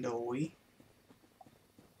something glowy.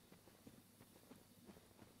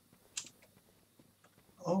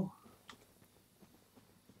 Oh.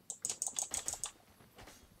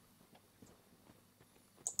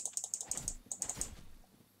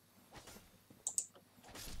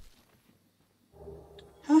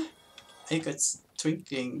 Huh. I got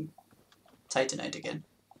twinkling titanite again.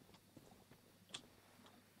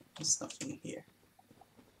 There's nothing here.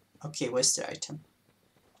 Okay, where's the item?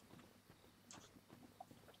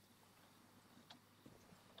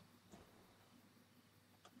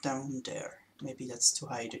 Down there. Maybe that's too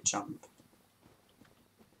high to jump.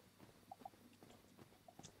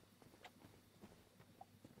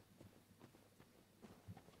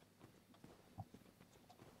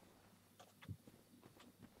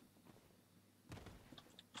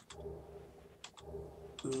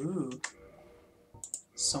 Ooh.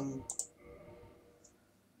 Some...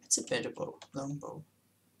 It's a better bow. Longbow.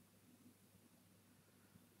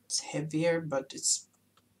 It's heavier, but it's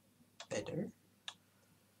better.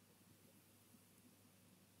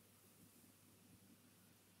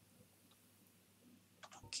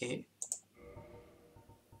 Okay.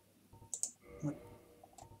 What?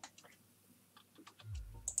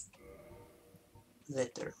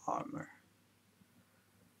 Leather armor.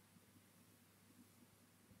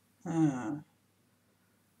 Ah.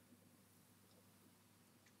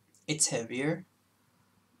 It's heavier,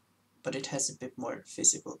 but it has a bit more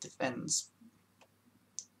physical defense.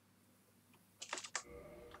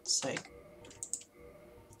 It's like...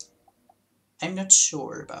 I'm not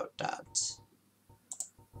sure about that.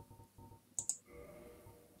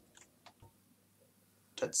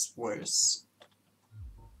 That's worse.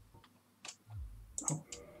 Oh.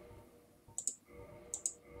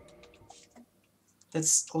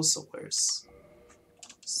 That's also worse.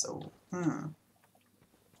 So,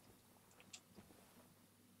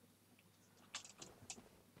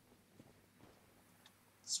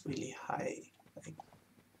 It's really high. Like,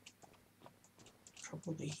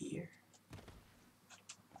 probably here.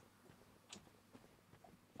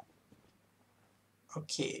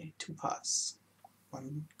 Okay, 2 paths.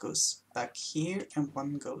 One goes back here and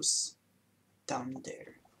one goes down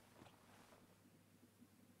there.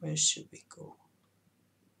 Where should we go?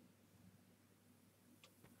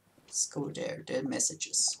 Let's go there. There are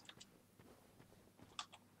messages.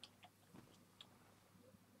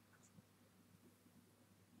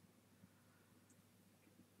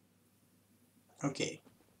 Okay.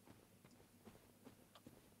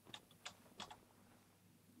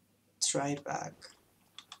 Try back.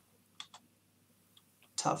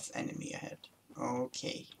 Tough enemy ahead.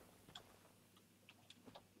 Okay.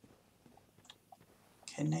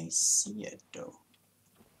 Can I see it though?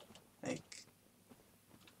 Like...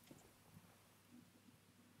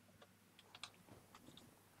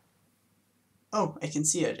 Oh, I can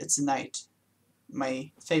see it. It's a knight.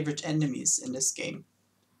 My favorite enemies in this game.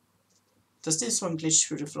 Does this one glitch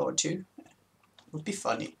through the floor too? Would be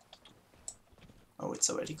funny. Oh,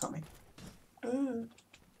 it's already coming.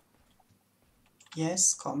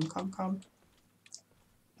 Yes, come. I'm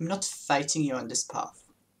not fighting you on this path.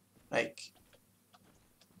 Like...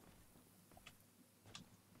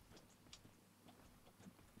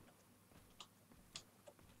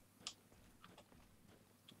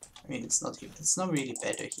 I mean, it's not really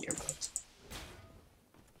better here, but...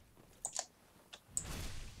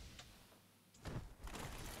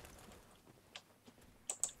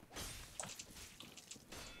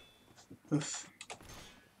 Oof.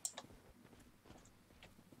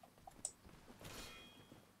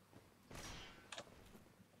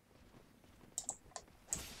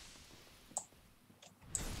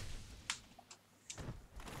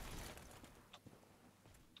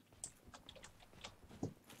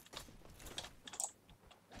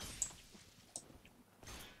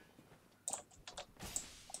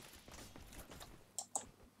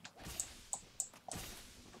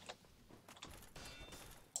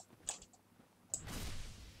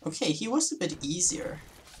 Okay, he was a bit easier.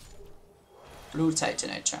 Blue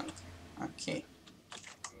Titanite chunk. Okay.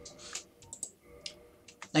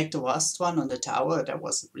 Like the last one on the tower, that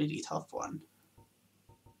was a really tough one.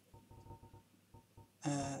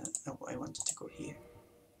 No, I wanted to go here.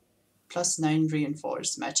 +9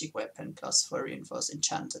 reinforced magic weapon, +4 reinforced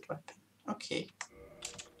enchanted weapon. Okay.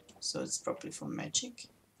 So it's probably for magic.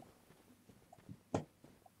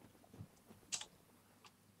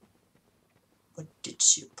 What did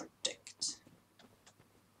you protect?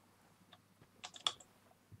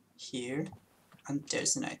 Here. And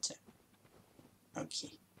there's an item.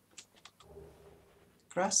 Okay.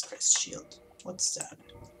 Grass crest shield. What's that?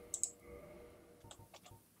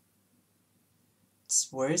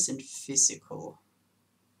 It's worse in physical.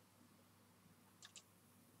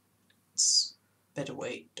 It's better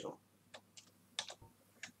weight though.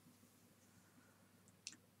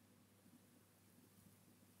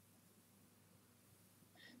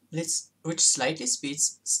 Which slightly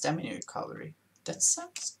speeds stamina recovery. That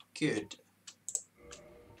sounds good.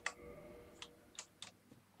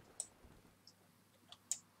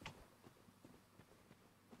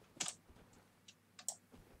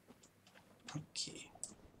 Okay.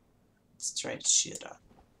 Let's try to shield up.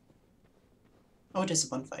 Oh, there's a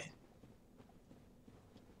bonfire.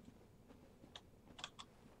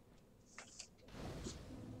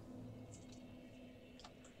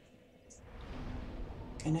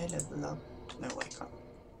 Can I level up? No, I can't.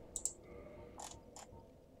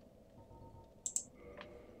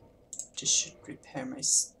 Just should repair my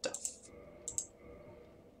stuff.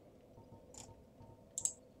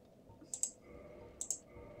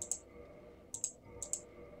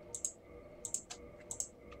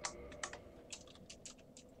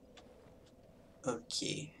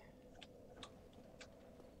 Okay.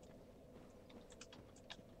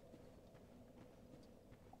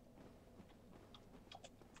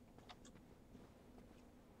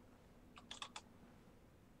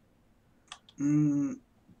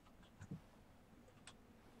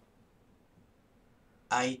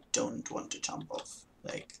 I don't want to jump off.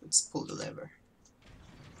 Like, let's pull the lever.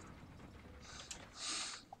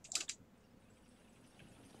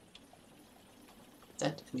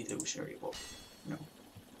 That an illusionary wall. No.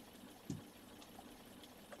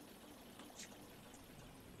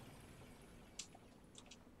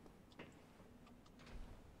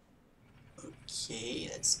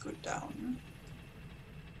 Okay, down.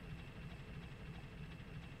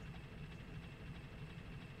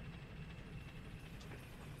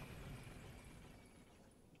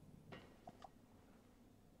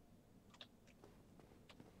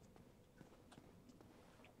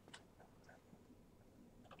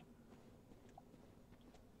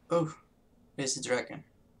 Oh, there's a dragon.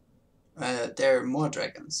 There are more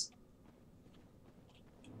dragons.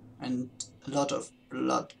 And a lot of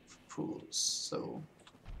blood pools, so...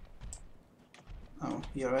 Oh,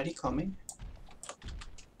 you're already coming?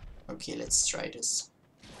 Okay, let's try this.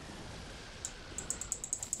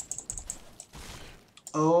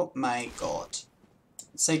 Oh my god.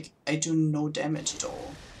 It's like I do no damage at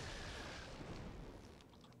all.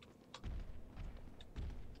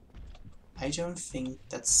 I don't think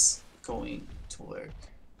that's going to work.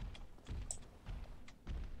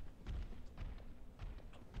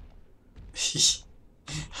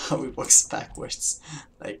 How it works backwards.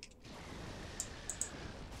 Like...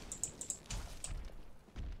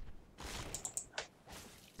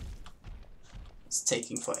 It's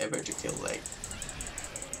taking forever to kill, like...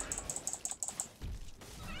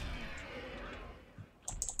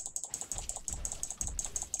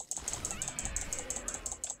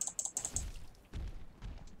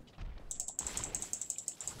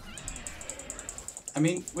 I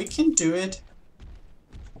mean, we can do it.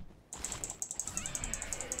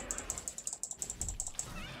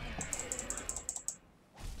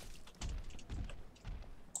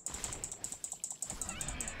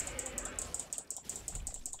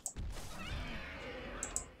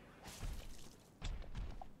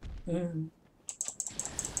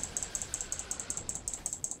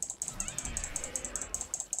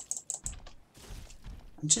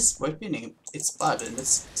 I'm just whipping its butt and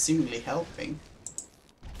it's seemingly helping.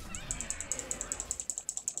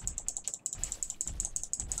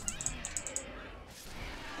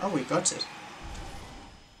 Oh, we got it.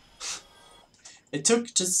 It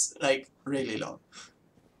took just like really long.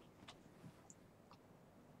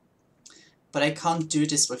 But I can't do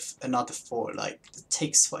this with another 4, like it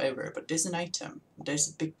takes forever. But there's an item, there's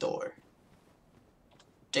a big door.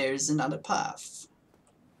 There's another path.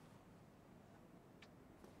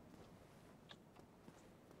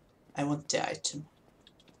 I want the item.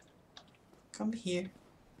 Come here.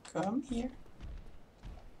 Come here.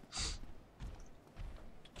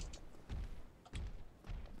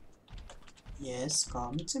 Yes,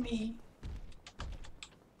 come to me.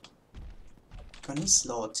 Gonna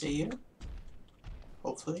slaughter you.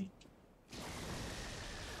 Hopefully.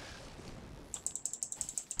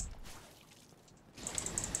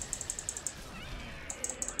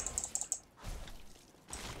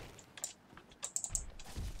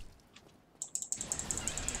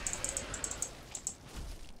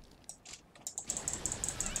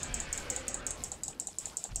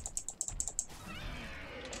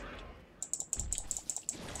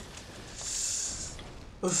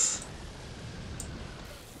 Oof.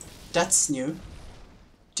 That's new.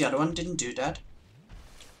 The other one didn't do that.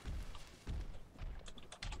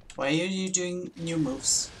 Why are you doing new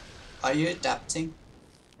moves? Are you adapting?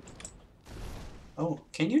 Oh,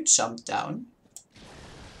 can you jump down?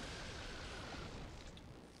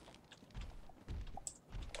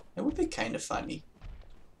 That would be kind of funny.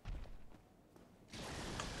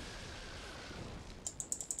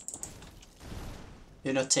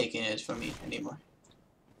 You're not taking it from me anymore.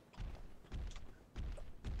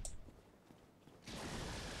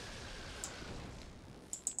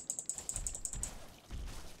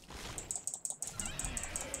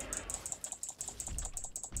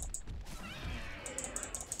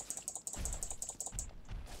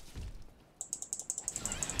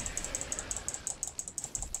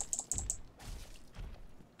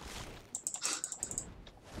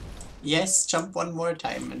 Yes, jump one more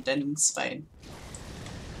time and then it's fine.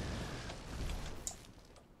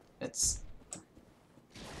 That's...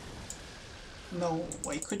 No,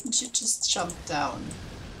 why couldn't you just jump down?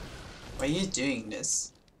 Why are you doing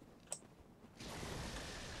this?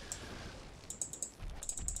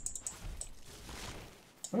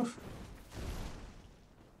 Oof.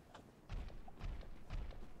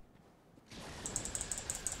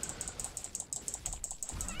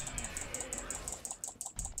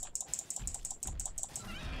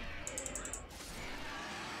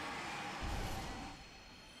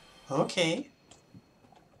 Okay.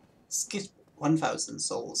 Let's get 1000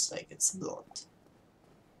 souls, like it's a lot.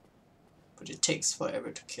 But it takes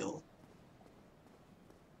forever to kill.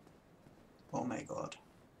 Oh my god.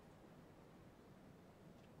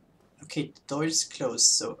 Okay, the door is closed,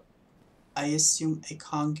 so I assume I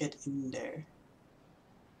can't get in there.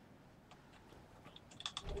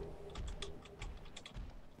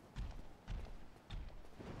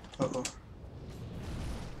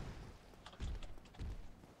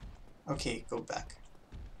 Okay, go back.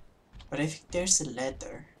 But I think there's a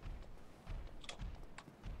ladder.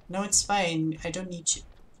 No, it's fine. I don't need you.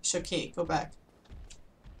 It's okay, go back.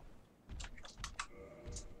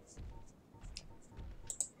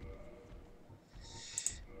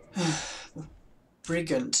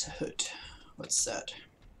 Brigand hood. What's that?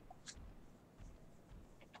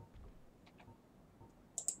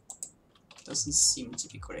 Doesn't seem to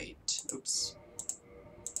be great. Oops.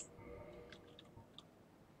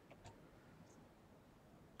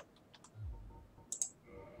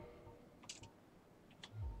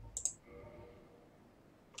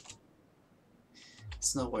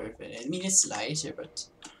 It's not worth it. I mean, it's lighter, but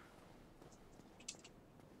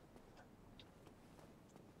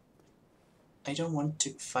I don't want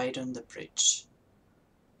to fight on the bridge.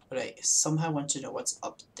 But I somehow want to know what's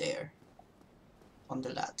up there on the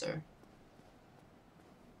ladder.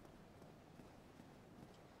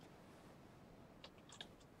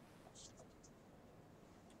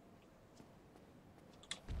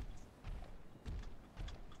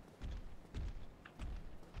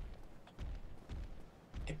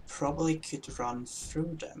 I probably could run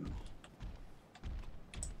through them.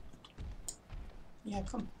 Yeah,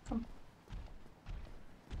 come.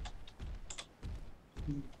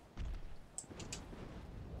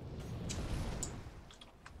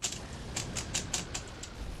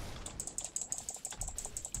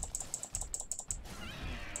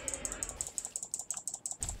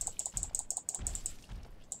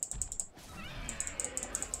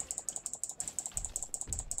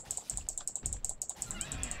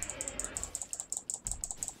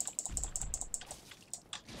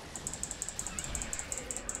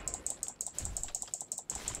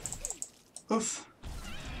 Oof.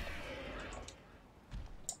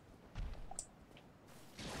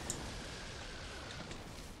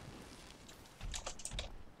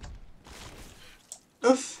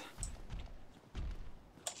 Oof.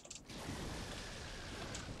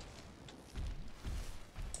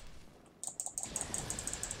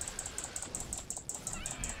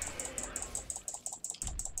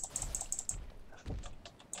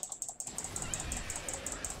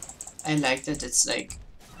 I like that it's like,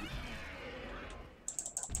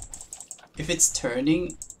 if it's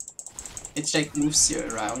turning, it like moves you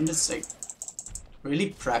around. It's like really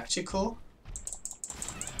practical.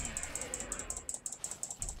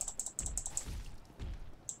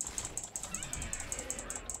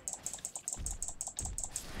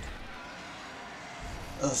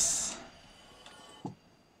 Ugh.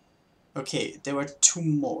 Okay, there were 2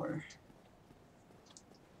 more.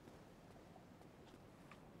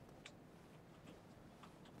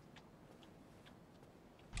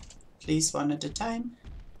 Please, one at a time.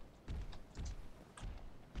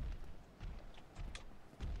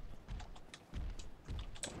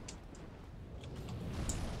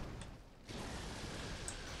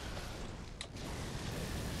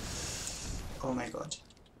 Oh my god.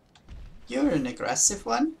 You're an aggressive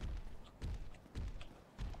one?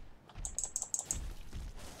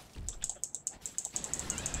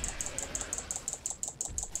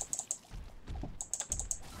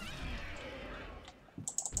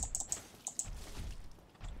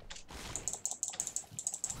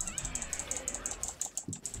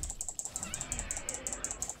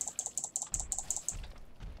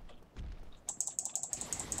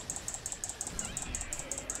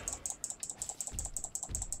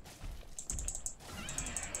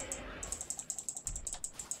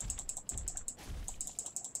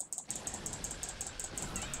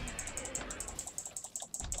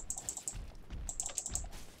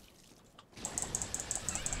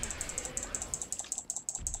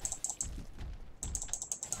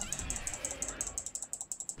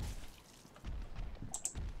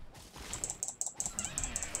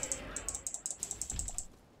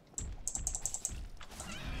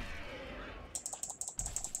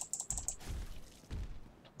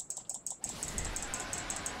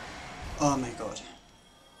 Oh my god.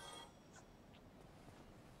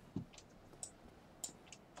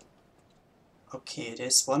 Okay,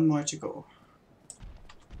 there's 1 more to go.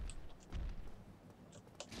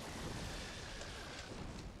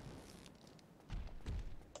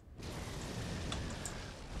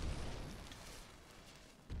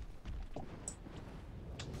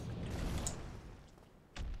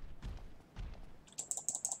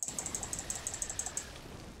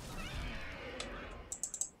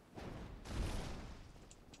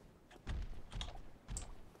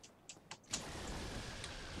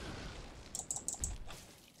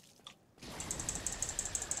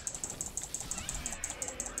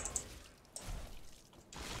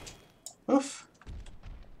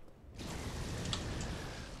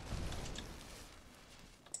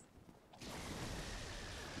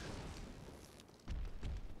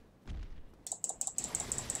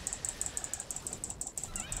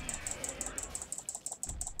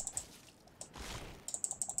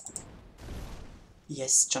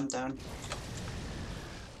 Yes, jump down.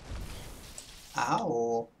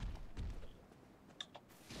 Ow.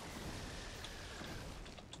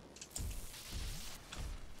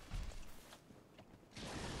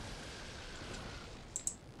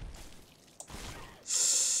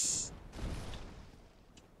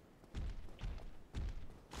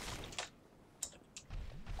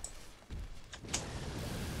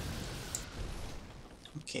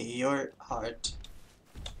 Okay, you're hard.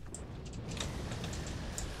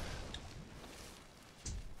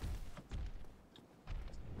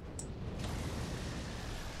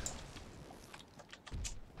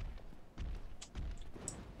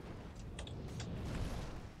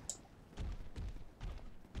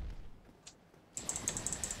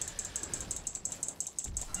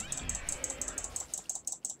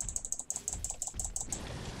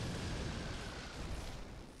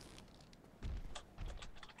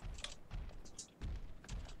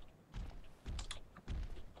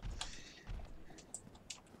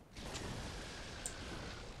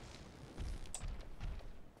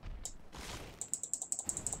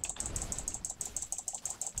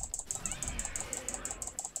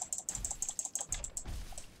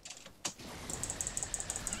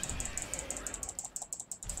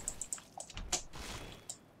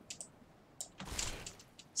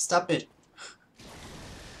 Stop it.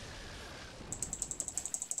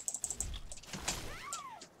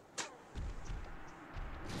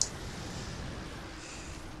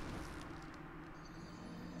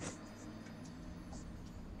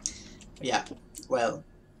 Yeah, well,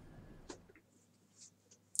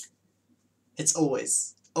 it's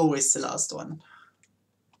always the last one.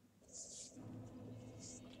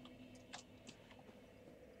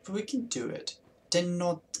 But we can do it. They're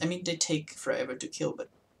not, I mean, they take forever to kill, but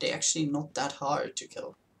they're actually not that hard to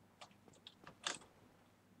kill.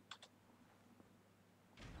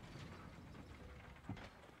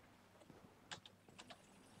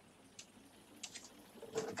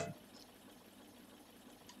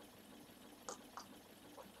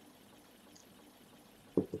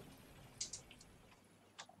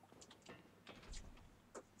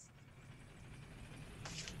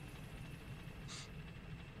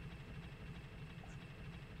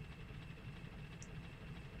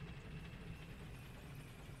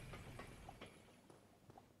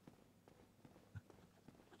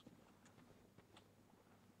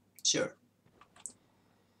 Sure.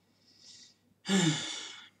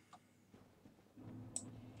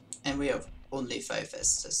 And we have only 5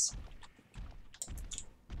 Estes.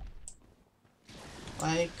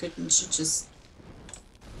 Why couldn't you just...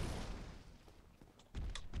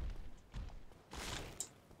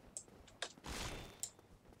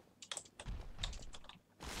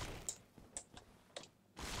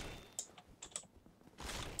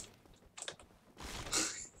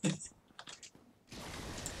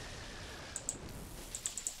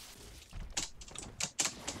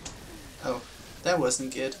 Oh, that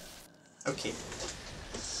wasn't good. Okay.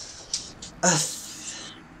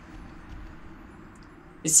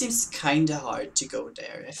 It seems kinda hard to go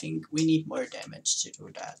there. I think we need more damage to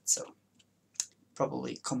do that, so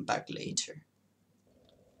probably come back later.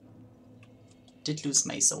 Did lose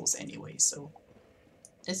my souls anyway, so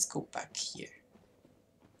let's go back here.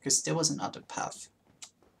 Because there was another path.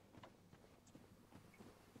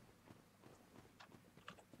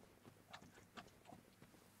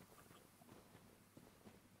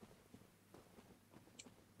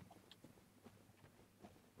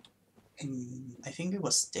 And I think it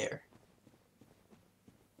was there.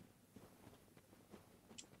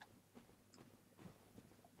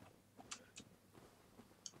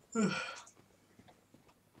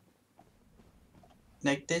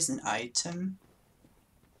 Like there's an item.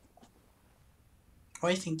 Oh,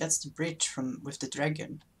 I think that's the bridge from with the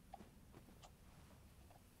dragon.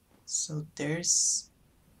 So there's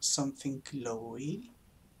something glowy.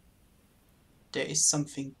 There is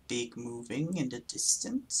something big moving in the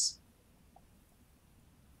distance.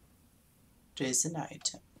 There's an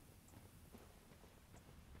item.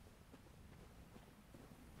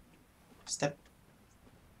 Is that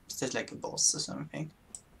like a boss or something?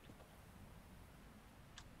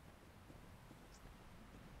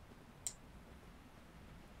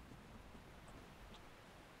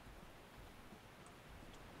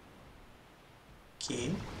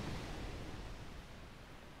 Okay.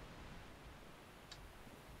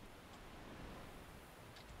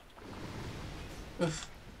 Oof.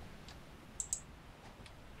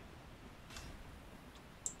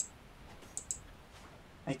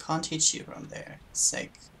 I can't hit you from there. It's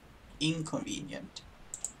like inconvenient.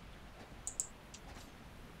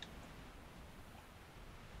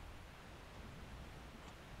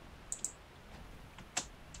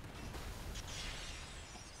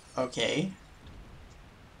 Okay.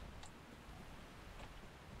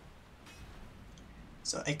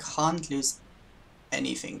 So I can't lose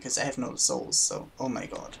anything because I have no souls, so oh my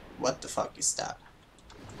god. What the fuck is that?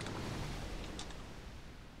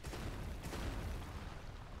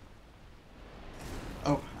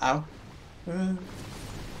 Oh, ow. Uh,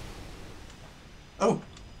 oh,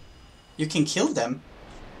 you can kill them.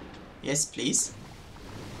 Yes, please.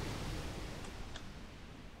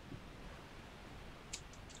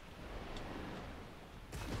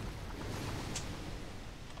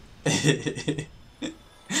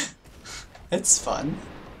 It's fun.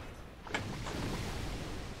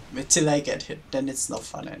 But till I get hit, then it's not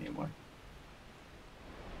fun anymore.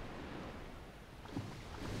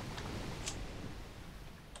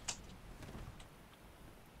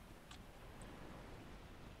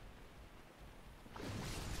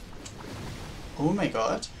 Oh my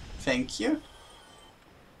god. Thank you.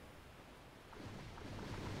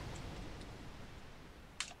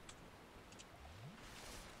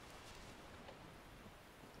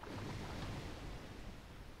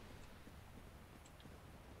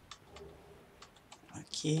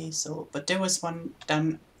 Okay, so, but there was one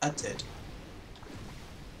down at it.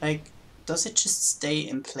 Like, does it just stay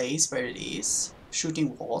in place where it is?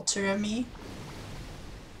 Shooting water at me?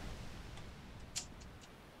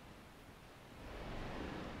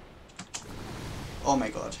 Oh my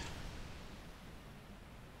god.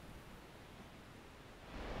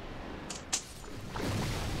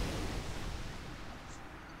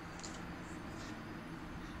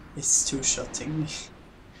 It's two-shotting me.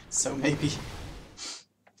 So maybe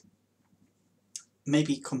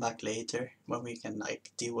come back later when we can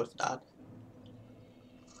like deal with that.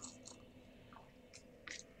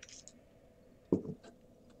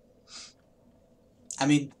 I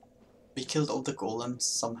mean, we killed all the golems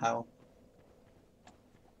somehow.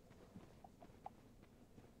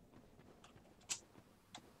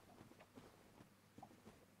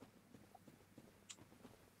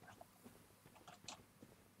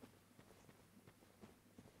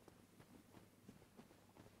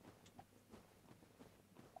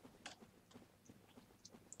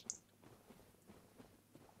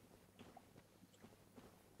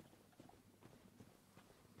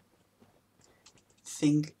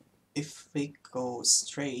 Think if we go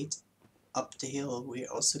straight up the hill, we're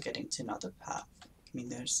also getting to another path. I mean,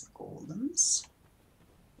 there's golems.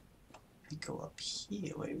 We go up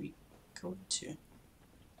here, where we go to.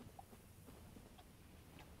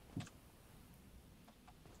 I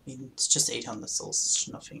mean, it's just 800 souls,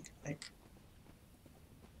 nothing like.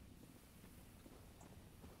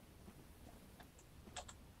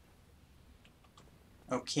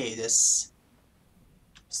 Okay, there's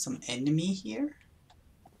some enemy here.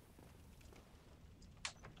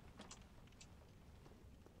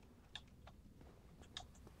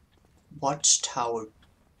 Watchtower.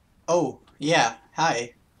 Oh, yeah,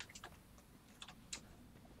 hi.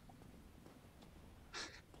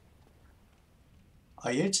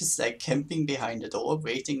 Are you just like camping behind the door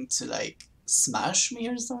waiting to like smash me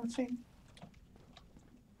or something?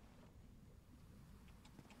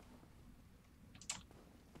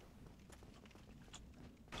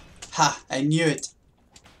 Ha! I knew it!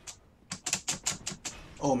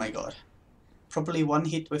 Oh my god. Probably one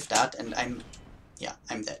hit with that and I'm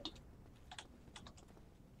dead.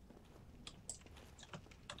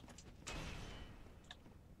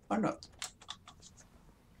 Or not.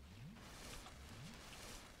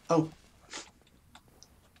 Oh.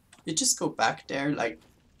 You just go back there like...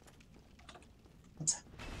 What's that?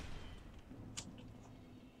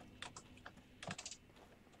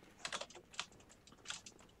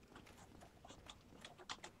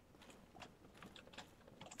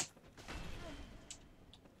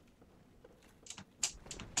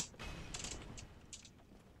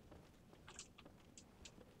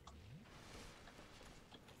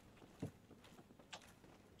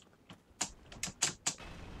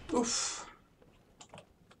 Oof.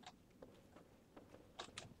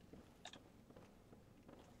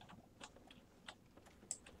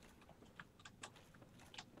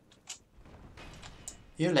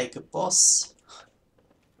 You're like a boss.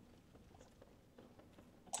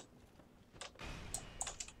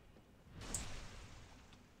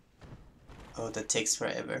 Oh, that takes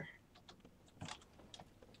forever.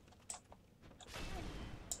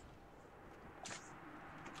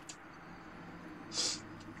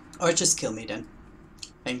 Or just kill me then.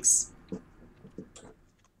 Thanks.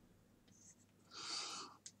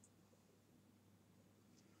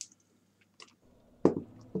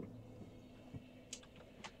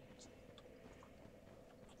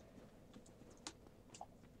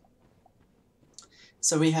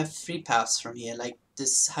 So we have 3 paths from here, like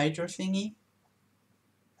this Hydra thingy,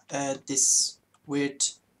 this weird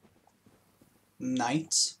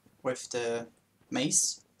knight with the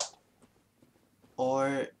mace,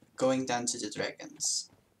 or going down to the dragons.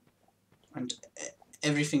 And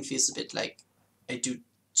everything feels a bit like I do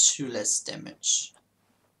 2 less damage,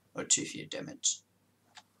 or 2 fewer damage.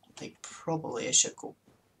 Like, probably I should go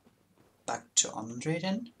back to Andre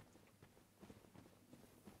then.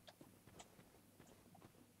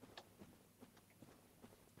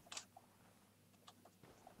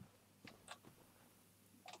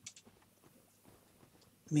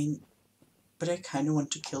 I mean, but I kind of want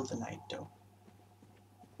to kill the knight though.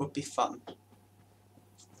 Would be fun.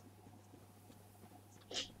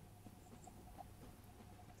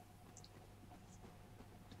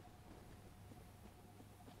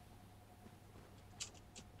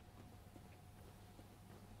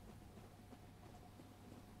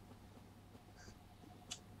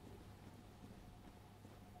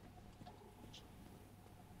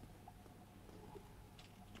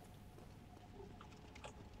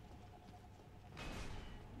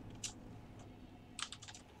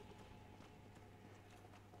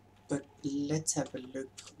 But let's have a look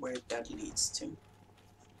where that leads to.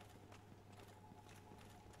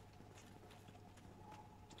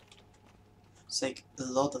 It's like a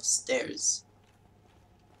lot of stairs.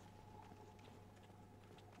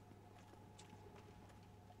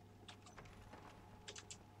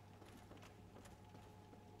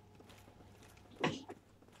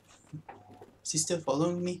 Is he still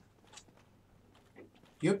following me?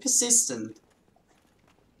 You're persistent.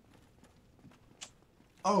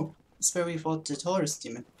 Oh, it's where we fought the Taurus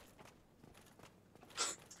demon.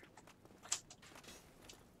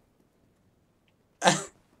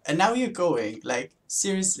 And now you're going, like,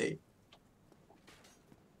 seriously.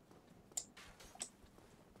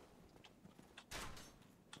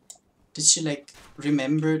 Did she, like,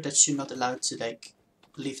 remember that she's not allowed to, like,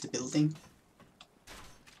 leave the building?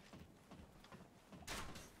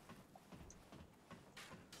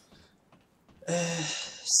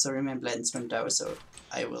 Sorry, my blends went out, so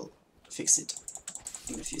I will fix it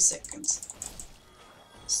in a few seconds.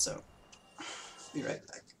 So, be right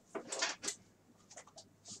back.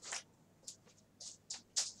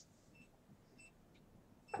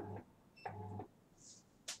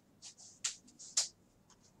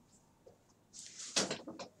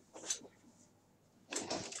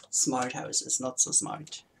 Smart houses, not so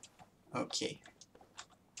smart. Okay.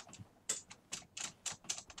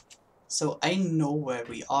 So I know where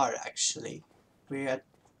we are actually. We're at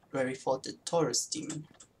where we fought the Taurus demon.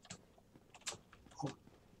 Oh.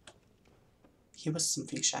 Here was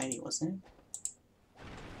something shiny, wasn't it?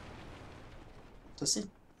 Does it?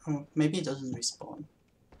 Oh, maybe it doesn't respawn.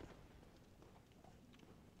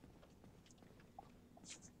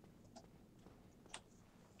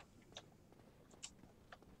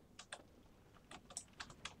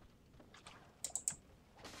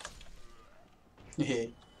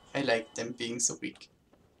 Hey, I like them being so weak.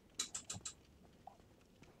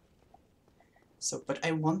 So, but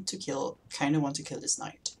I want to kill, kinda want to kill this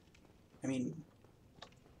knight. I mean...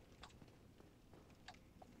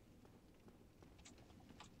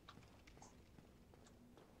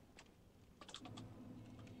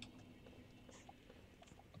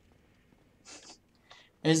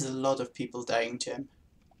 There's a lot of people dying to him.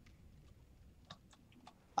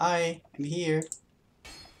 Hi, I'm here.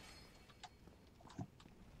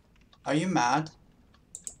 Are you mad?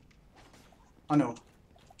 Oh no.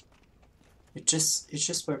 It's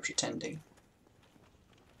just we're pretending.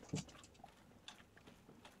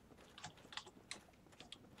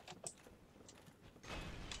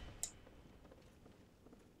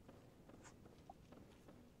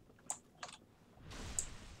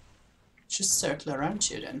 Just circle around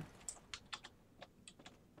you then.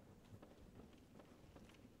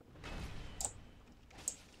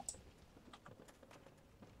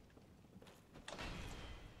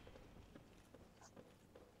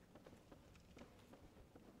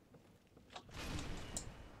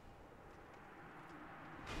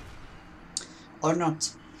 Or not.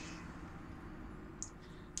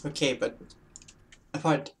 Okay, but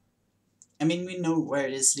apart, I mean, we know where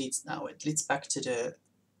this leads now. It leads back to the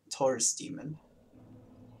Taurus demon.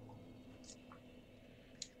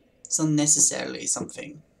 It's not necessarily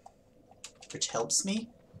something which helps me.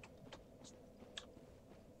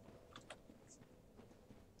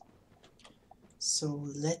 So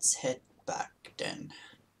let's head back then.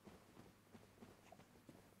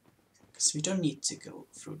 Because we don't need to go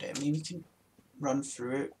through there. I mean, we can run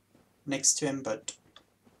through next to him, but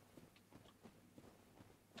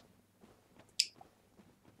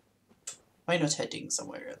why not heading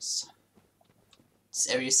somewhere else? This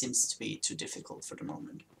area seems to be too difficult for the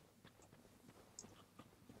moment.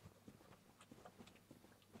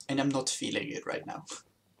 And I'm not feeling it right now.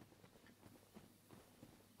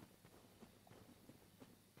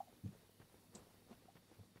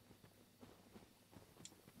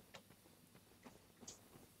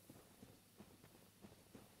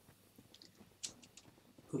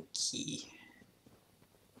 Okay.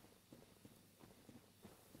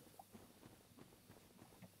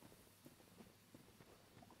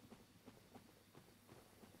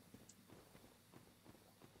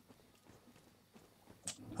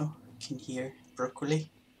 Oh, I can hear broccoli.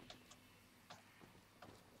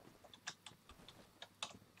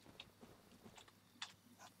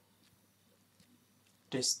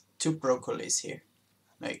 There's two broccolis here.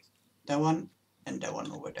 Like that one and that one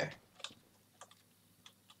over there.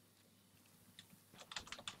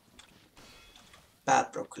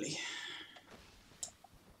 Bad broccoli.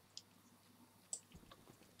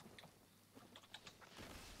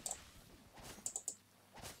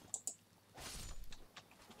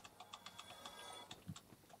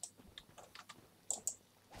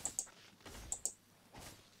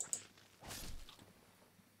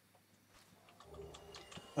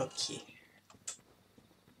 Okay.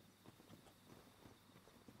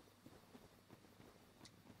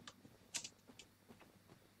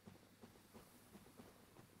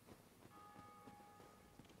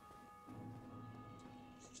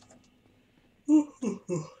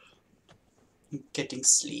 I'm getting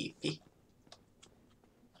sleepy.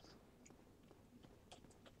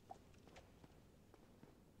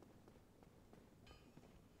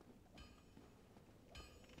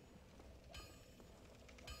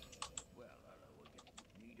 Well, hello again.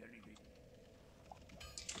 Need anything?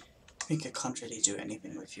 I think I can't really do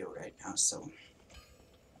anything with you right now, so...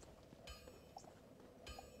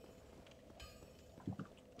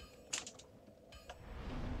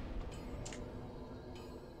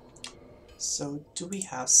 So, do we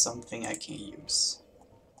have something I can use?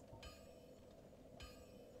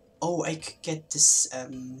 Oh, I could get this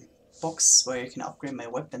box where I can upgrade my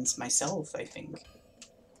weapons myself, I think.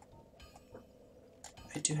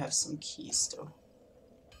 I do have some keys though.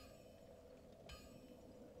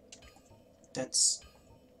 That's...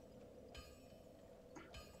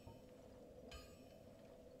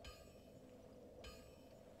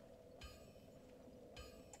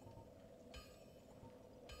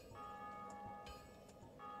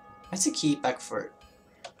 That's a key back for it.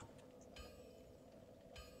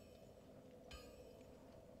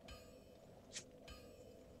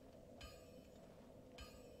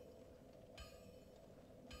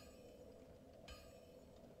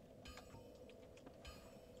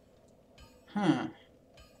 Huh.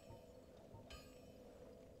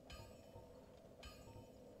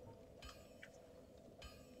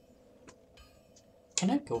 Can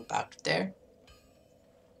I go back there?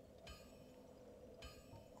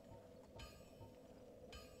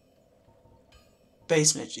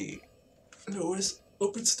 Basement G. No, it's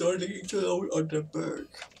open starting into on the berg.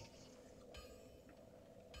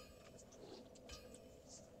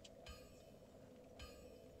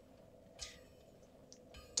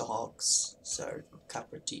 Dogs. Sorry,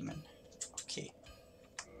 Capra Demon. Okay.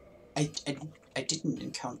 I didn't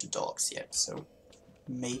encounter dogs yet, so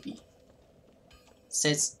maybe. It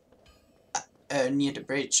says near the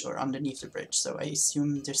bridge or underneath the bridge, so I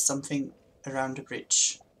assume there's something around the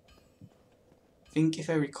bridge. I think if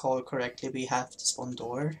I recall correctly, we have this one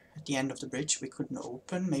door at the end of the bridge we couldn't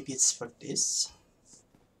open. Maybe it's for this.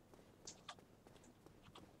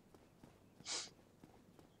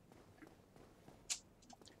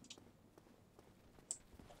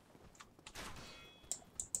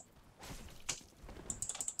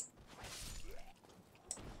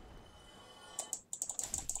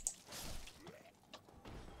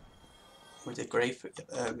 Or the grave,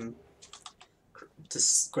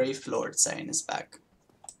 this grave lord sign is back.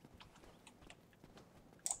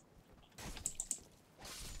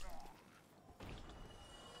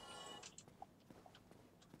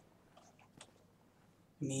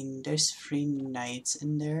 I mean, there's 3 knights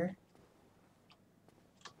in there.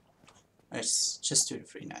 Let's just do the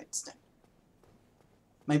 3 knights then.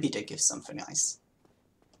 Maybe they give something nice.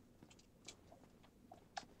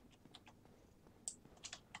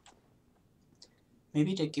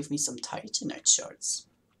 Maybe they give me some Titanite shards.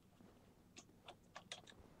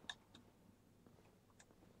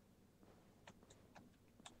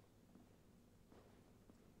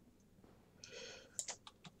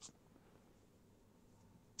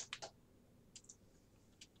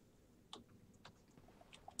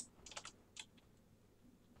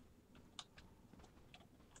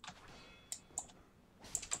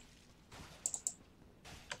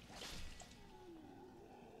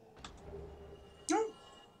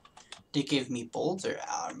 They gave me boulder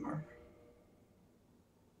armor.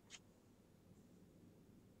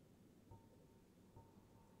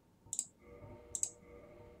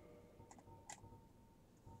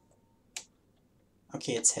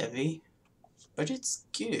 Okay, it's heavy, but it's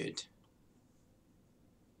good.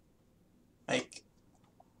 Like,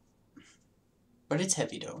 but it's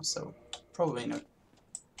heavy though, so probably not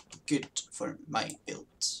good for my build,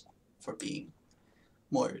 for being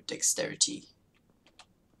more dexterity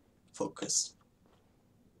focused.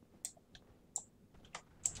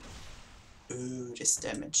 Ooh, this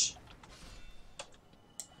damage.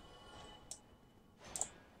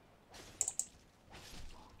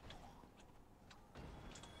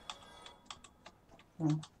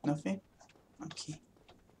 Oh, nothing? Okay.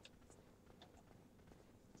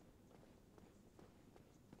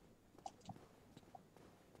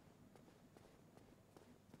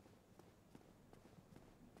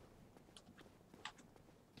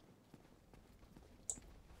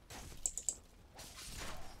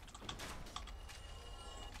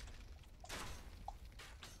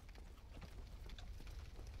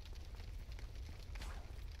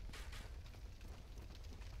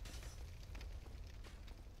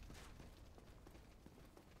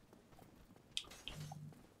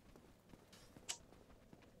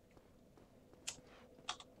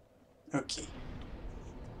 Okay.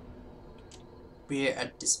 We're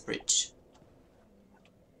at this bridge.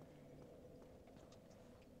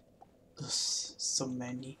 Ugh, so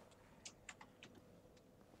many.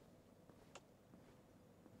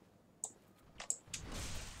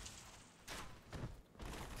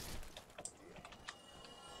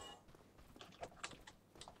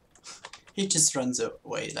 He just runs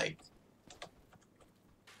away like.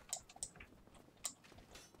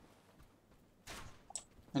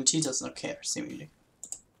 And he does not care, seemingly.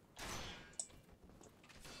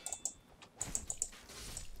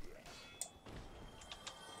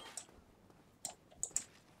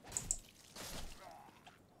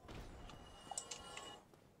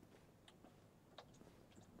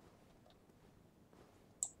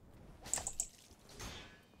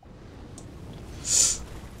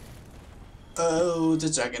 Oh, the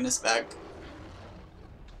dragon is back.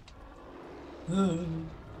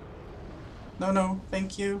 No, no,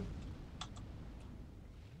 thank you.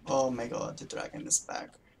 Oh my god, the dragon is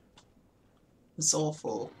back. It's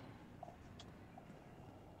awful.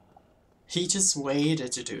 He just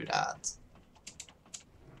waited to do that.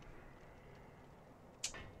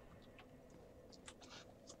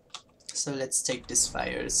 So let's take this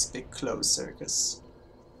fire a bit closer, because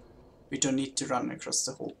we don't need to run across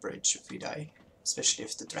the whole bridge if we die. Especially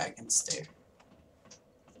if the dragon's there.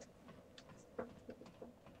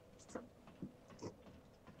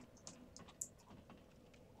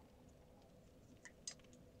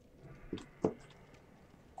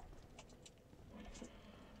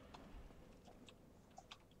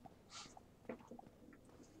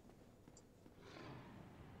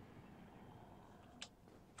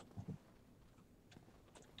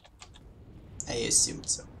 I assumed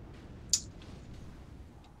so.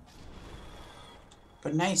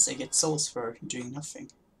 But nice, I get souls for doing nothing.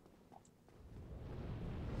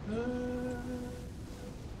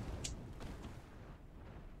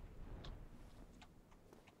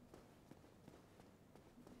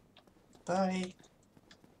 Bye.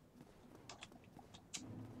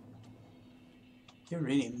 You're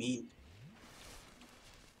really mean.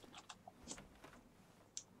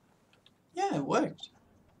 Yeah, it worked.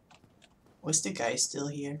 Was the guy still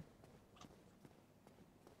here?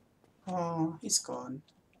 Oh, he's gone.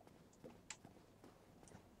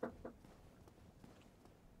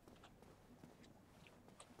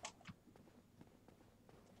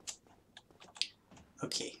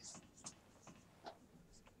 Okay.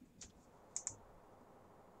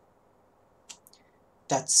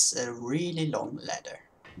 That's a really long ladder.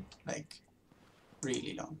 Like,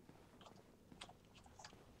 really long.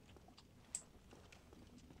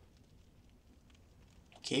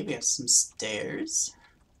 Okay, we have some stairs.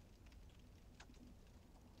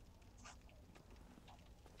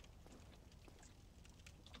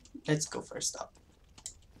 Let's go first up.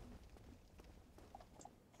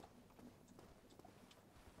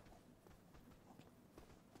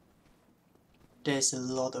 There's a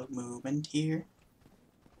lot of movement here.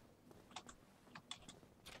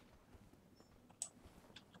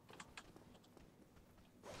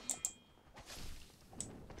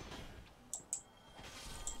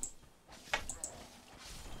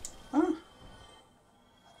 Huh?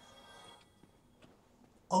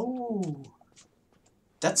 Oh,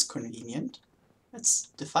 that's convenient. That's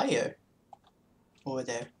the fire over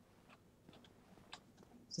there.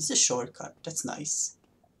 This is a shortcut. That's nice.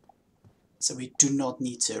 So we do not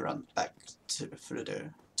need to run back to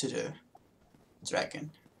the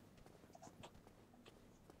dragon.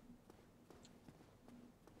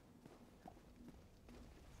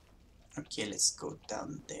 Okay, let's go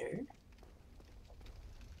down there.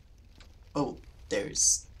 Oh,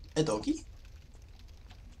 there's a doggy.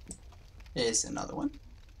 There's another one.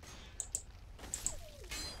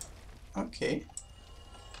 Okay.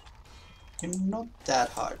 You're not that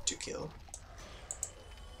hard to kill.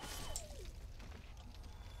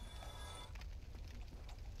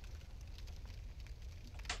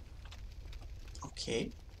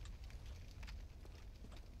 Okay.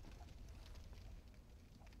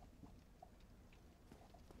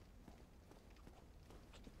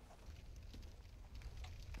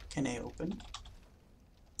 Can I open?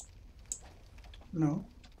 No.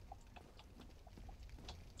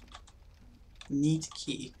 Need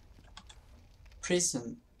key.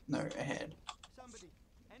 Prisoner ahead. Somebody,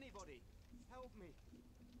 anybody, help me.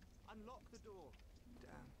 Unlock the door.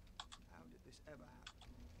 Damn, how did this ever happen?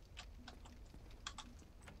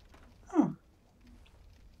 Oh.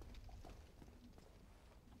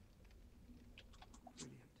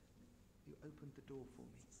 Brilliant. You opened the door for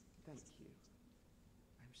me. Thank you.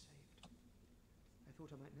 I'm saved. I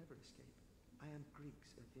thought I might never escape. I am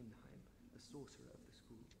Griggs of Vinheim, the sorcerer of the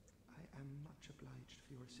school. I am much obliged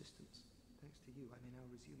for your assistance. Thanks to you, I may now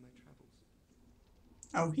resume my travels.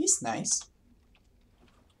 Oh, he's nice.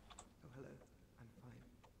 Oh, hello. I'm fine.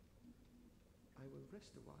 I will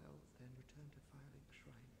rest a while, then return to Firelink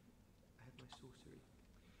Shrine. I have my sorcery.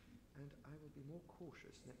 And I will be more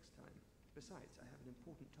cautious next time. Besides, I have an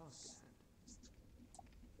important task at hand.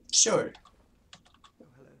 Sure. Oh,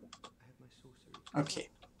 hello. I have my sorcery. Okay.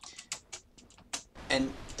 And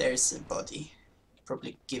there's a body.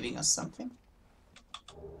 Probably giving us something.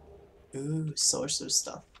 Ooh, sorcerer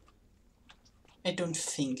stuff. I don't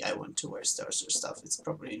think I want to wear sorcerer stuff. It's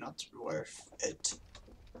probably not worth it.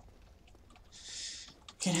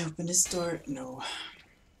 Can I open this door? No.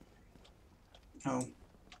 No.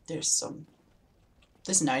 There's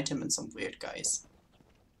an item and some weird guys.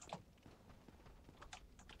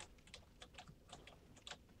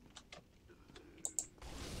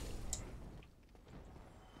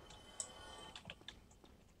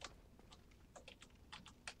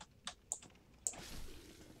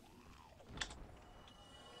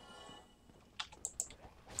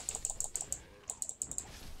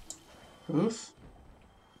 Oof.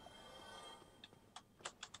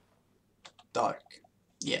 Dark.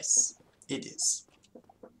 Yes, it is.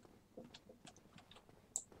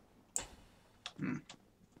 Hmm.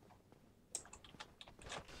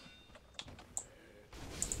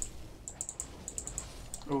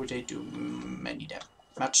 Oh, they do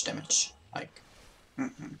much damage. Like,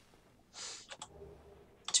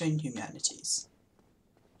 to inhumanities.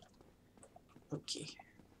 Okay.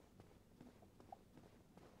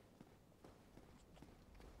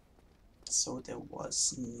 So there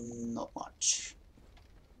was not much.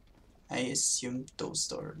 I assumed those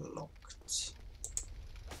doors were locked.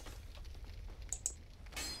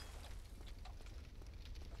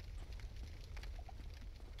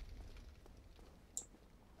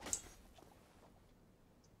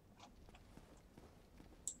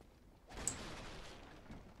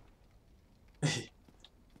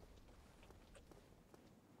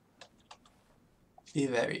 Be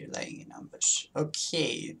wary, lying in ambush.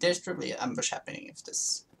 Okay, there's probably an ambush happening if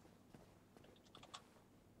this.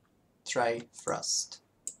 Try thrust.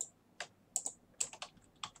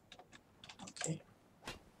 Okay.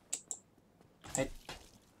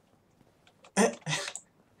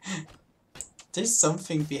 There's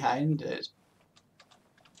something behind it.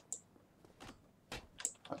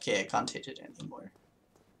 Okay, I can't hit it anymore.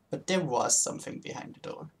 But there was something behind the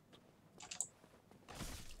door.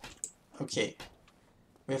 Okay.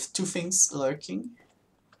 We have two things lurking.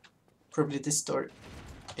 Probably this door.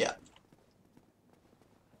 Yeah.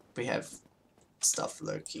 We have stuff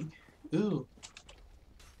lurking. Ooh.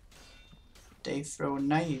 They throw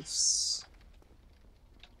knives.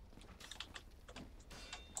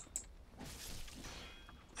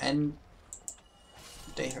 And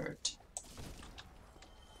they hurt.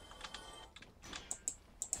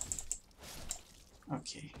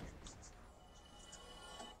 Okay.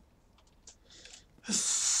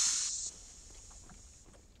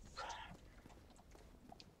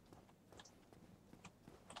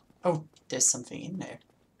 Oh, there's something in there.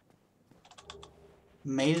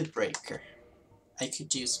 Mail breaker. I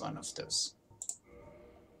could use one of those.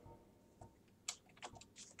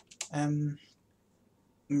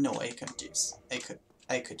 No, I can't use.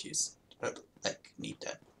 I could use, but like need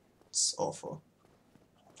that. It's awful.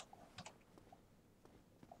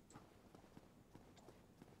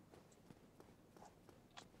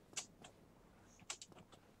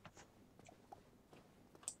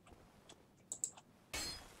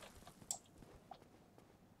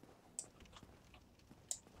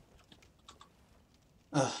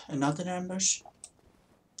 Another ambush?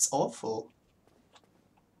 It's awful.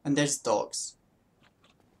 And there's dogs.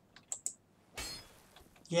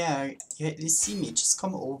 Yeah, you see me, just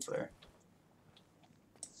come over.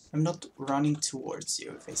 I'm not running towards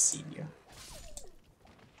you if I see you.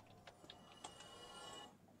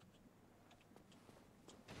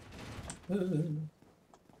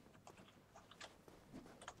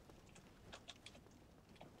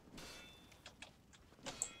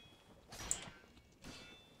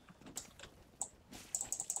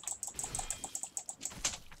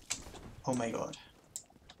 Oh my god.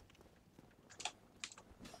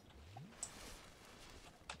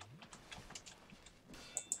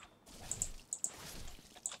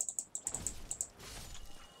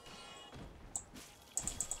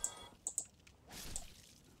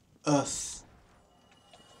 Ugh.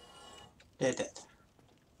 They're dead.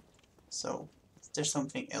 So, there's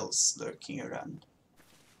something else lurking around.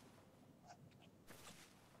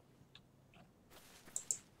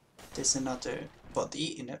 There's another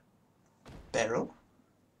body in a barrel.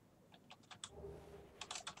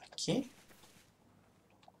 Okay.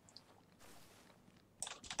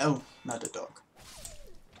 Oh, not a dog.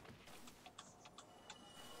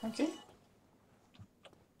 Okay.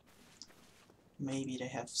 Maybe they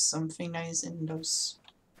have something nice in those.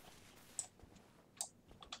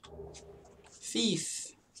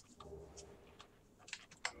 Thief!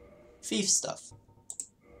 Thief stuff.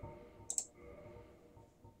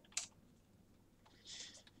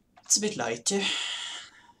 It's a bit lighter.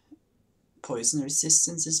 Poison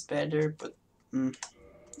resistance is better, but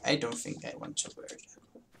I don't think I want to wear that.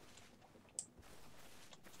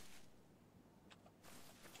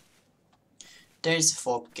 There's a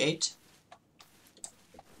fog gate.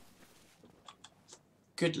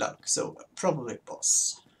 Good luck, so probably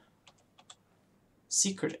boss.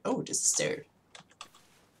 Secret. Oh, there's a stair.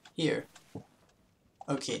 Here.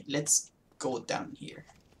 Okay, let's go down here.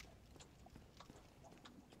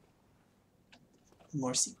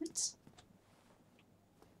 More secrets?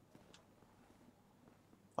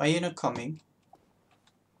 Why are you not coming?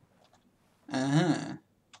 Uh-huh.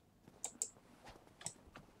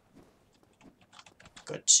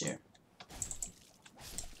 Gotcha.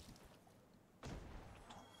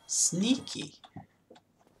 Sneaky.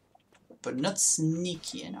 But not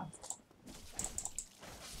sneaky enough.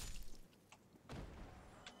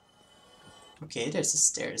 Okay, there's the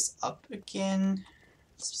stairs up again.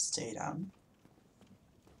 Let's stay down.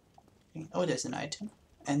 Oh, there's an item.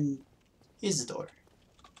 And here's the door.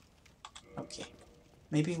 Okay.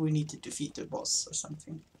 Maybe we need to defeat the boss or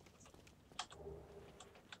something.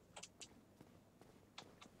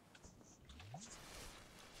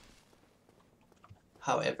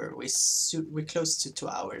 However, we're close to 2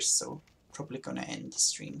 hours, so probably gonna end the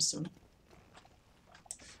stream soon.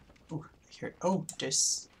 Oh, here. Oh,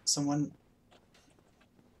 there's someone.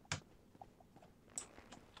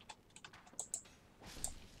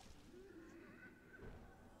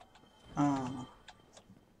 Oh.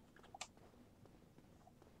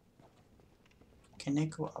 Can I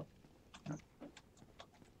go up? No.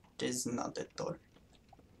 There's another door.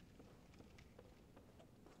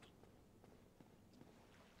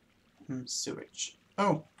 Sewage.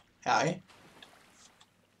 Oh, hi.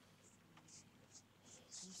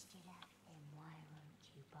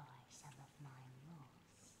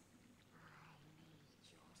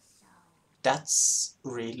 That's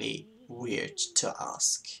really weird to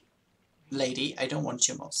ask. Lady, I don't want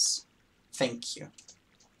your moss. Thank you.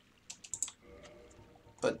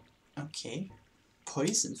 But, okay.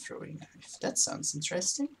 Poison throwing knife. That sounds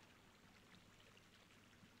interesting.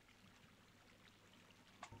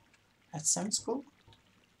 That sounds cool.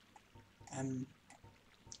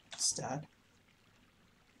 What's that?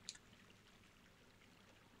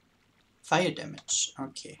 Fire damage.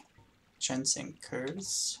 Okay. Transcend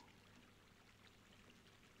curse.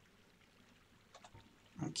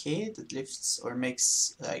 Okay, that lifts or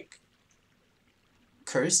makes, like,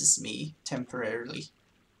 curses me temporarily.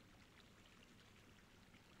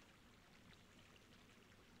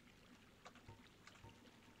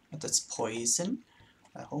 But that's poison.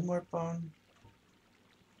 A homeward bone.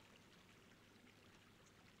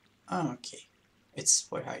 Oh, okay. It's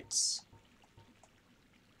for heights.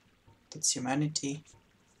 That's humanity.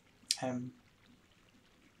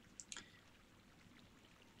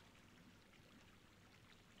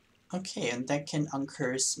 Okay, and that can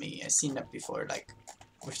uncurse me. I've seen that before, like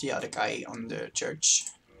with the other guy on the church,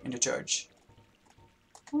 in the church.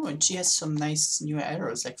 Oh, and she has some nice new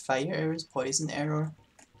arrows, like fire arrows, poison arrow,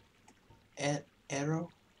 arrow.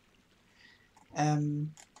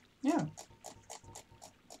 Yeah.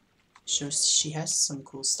 So she has some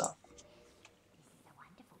cool stuff.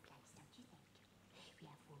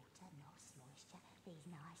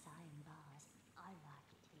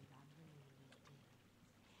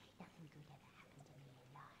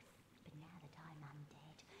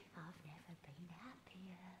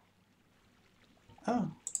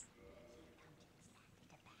 Oh,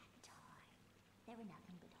 There are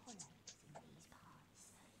nothing but hollows in these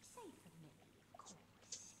parts, save for me, of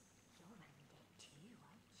course. You're undead too,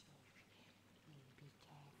 aren't you? You be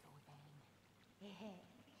careful then.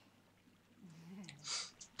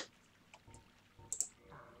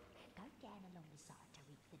 Go down along the side to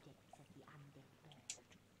reach the depths of the undead bird.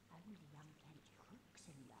 Only uncanny crooks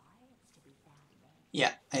and liars to be found there.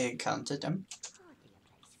 yeah, I encountered them. Hardly a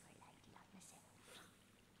place for a lady like myself.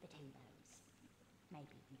 But who knows?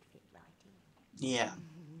 Maybe you'd fit right in. Yeah,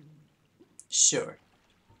 sure.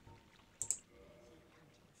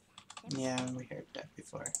 Yeah, we heard that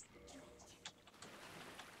before.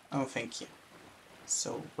 Oh, thank you.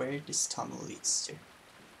 So, where this tunnel leads to?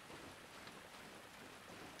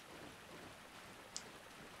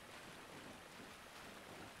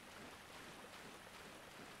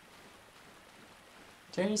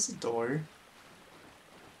 There is a door.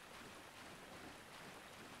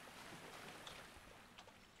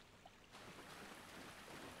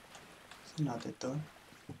 There's another door.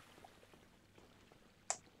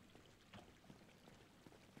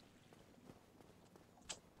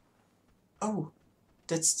 Oh,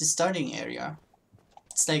 that's the starting area.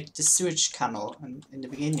 It's like the sewage canal in the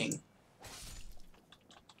beginning.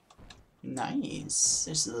 Nice.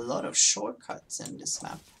 There's a lot of shortcuts in this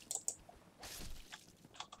map.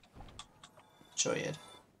 Enjoy it.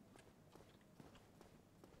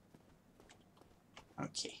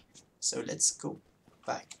 Okay, so let's go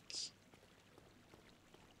back.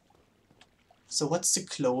 So what's the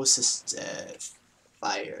closest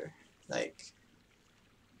fire? Like,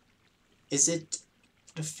 is it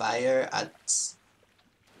the fire at...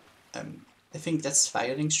 I think that's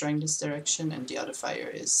firing shrine this direction, and the other fire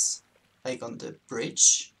is like on the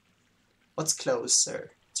bridge. What's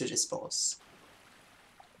closer to this boss?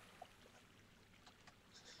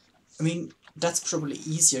 I mean, that's probably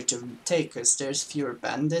easier to take because there's fewer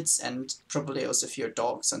bandits and probably also fewer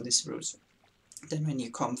dogs on this route than when you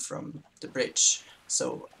come from the bridge.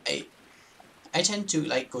 So I tend to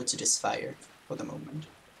like go to this fire for the moment.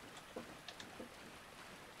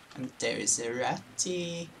 And there is a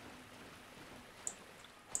ratty.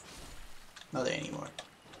 Not there anymore.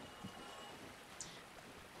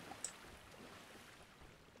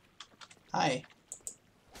 Hi.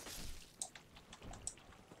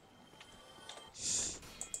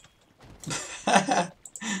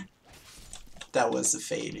 That was a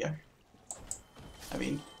failure. I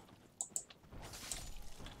mean...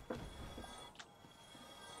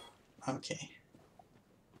 Okay.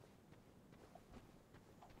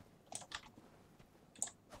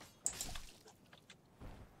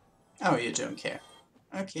 Oh, you don't care.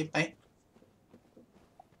 Okay, bye.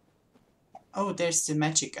 Oh, there's the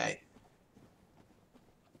magic guy.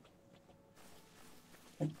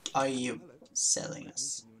 What are you selling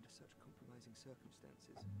us? Meeting you under such compromising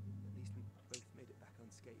circumstances. At least we both made it back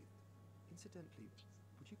unscathed. Incidentally,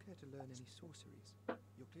 would you care to learn any sorceries?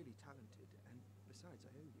 You're clearly talented, and besides,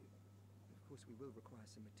 I owe you. Of course, we will require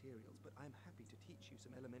some materials, but I'm happy to teach you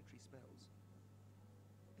some elementary spells.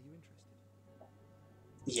 Are you interested?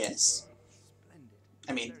 Yes. Splendid.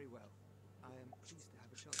 I mean... Very well. I am pleased to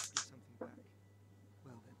have a chance to give something back.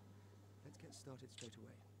 Well then, let's get started straight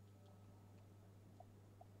away.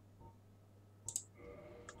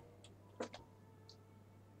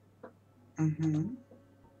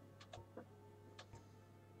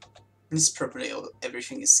 This probably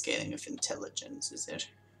everything is scaling with intelligence, is it?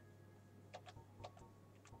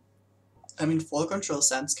 I mean, fall control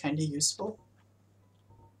sounds kinda useful.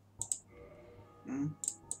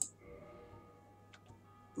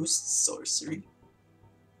 Boosts sorcery.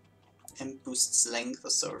 And boosts length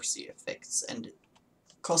of sorcery effects, and it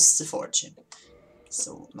costs a fortune.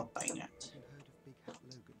 So, not buying that. Have you heard of Big Hat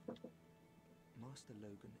Logan? Master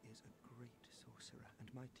Logan is a great sorcerer and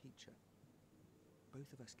my teacher. Both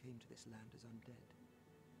of us came to this land as undead.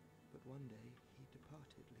 But one day, he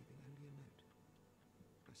departed, leaving only a note.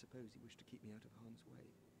 I suppose he wished to keep me out of harm's way.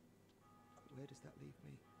 Where does that leave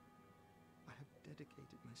me? I have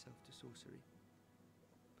dedicated myself to sorcery.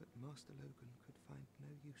 But Master Logan could find no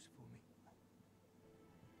use for me.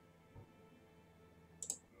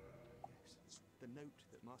 Yes, the note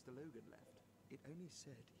that Master Logan left. It only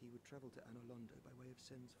said he would travel to Anolondo by way of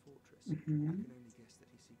Sen's fortress. I can only guess that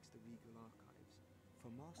he seeks the regal archives. For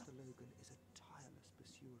Master Logan is a tireless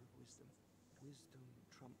pursuer of wisdom. Wisdom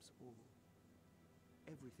trumps all.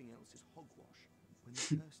 Everything else is hogwash. When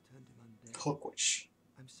the curse turned him undead, Hogwash.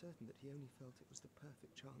 I'm certain that he only felt it was the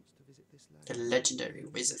perfect chance to visit this land. The legendary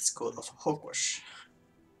wizard school of Hogwash.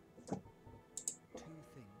 Two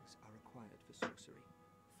things are required for sorcery.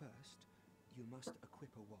 First, you must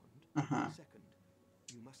equip a wand. Second,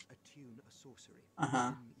 sorcery.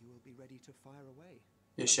 Uh-huh. Then you will be ready to fire away.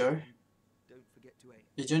 You Oh, sure? and don't forget to aim.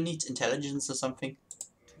 You don't need intelligence or something?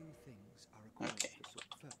 Two things are required Okay. for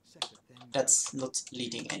first, second, then That's not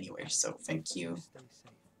leading anywhere, so thank you. stay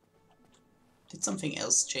safe. Did something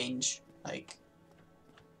else change? Like,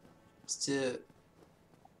 is the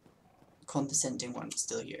condescending one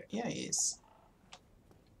still here? Yeah, he is.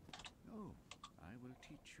 Oh, I will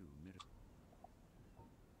teach you miracle.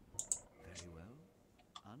 Very well.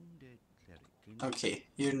 Undead cleric. Okay,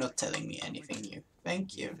 you're not telling me anything new.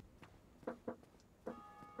 Thank you.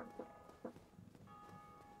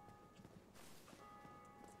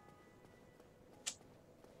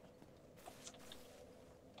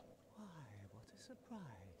 Why, what a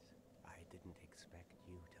surprise. I didn't expect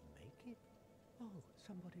you to make it. Oh,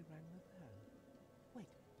 somebody rang the bell.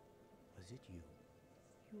 Wait, was it you?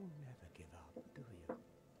 You never give up, do you?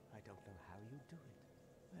 I don't know how you do it.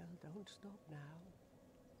 Well, don't stop now.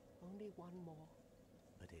 Only one more.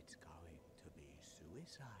 But it's going to be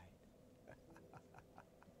suicide.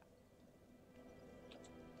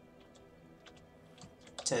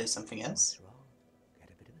 Tell you something else? What's wrong? Get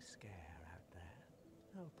a bit of a scare out there?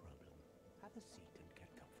 No problem. Have a seat and get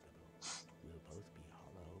comfortable. We'll both be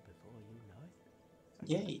hollow before you know it.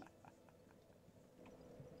 Yay.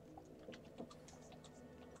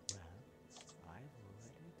 Well, I've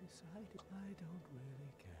already decided I don't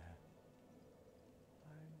really care.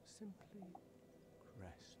 I'm simply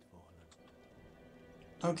crestfallen.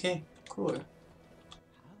 Okay, cool.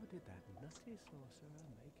 How did that nutty sorcerer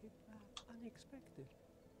make it back? Unexpected.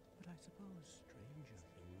 But I suppose stranger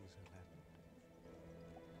things have happened.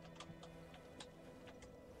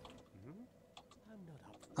 I'm not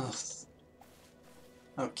up.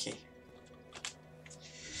 Ugh. Okay.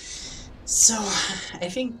 So, I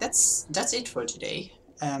think that's it for today.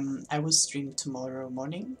 I will stream tomorrow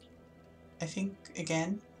morning, I think,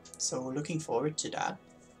 again. So, looking forward to that.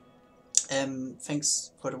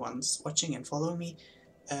 Thanks for the ones watching and follow me.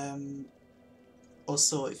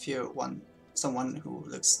 Also, if you're someone who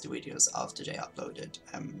looks the videos after they uploaded,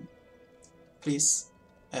 please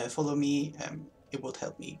follow me. It would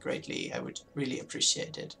help me greatly. I would really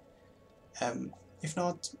appreciate it. If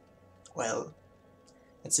not, well,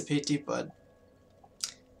 it's a pity, but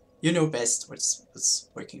you know best what's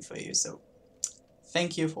working for you. So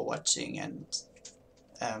thank you for watching, and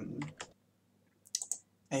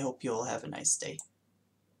I hope you all have a nice day.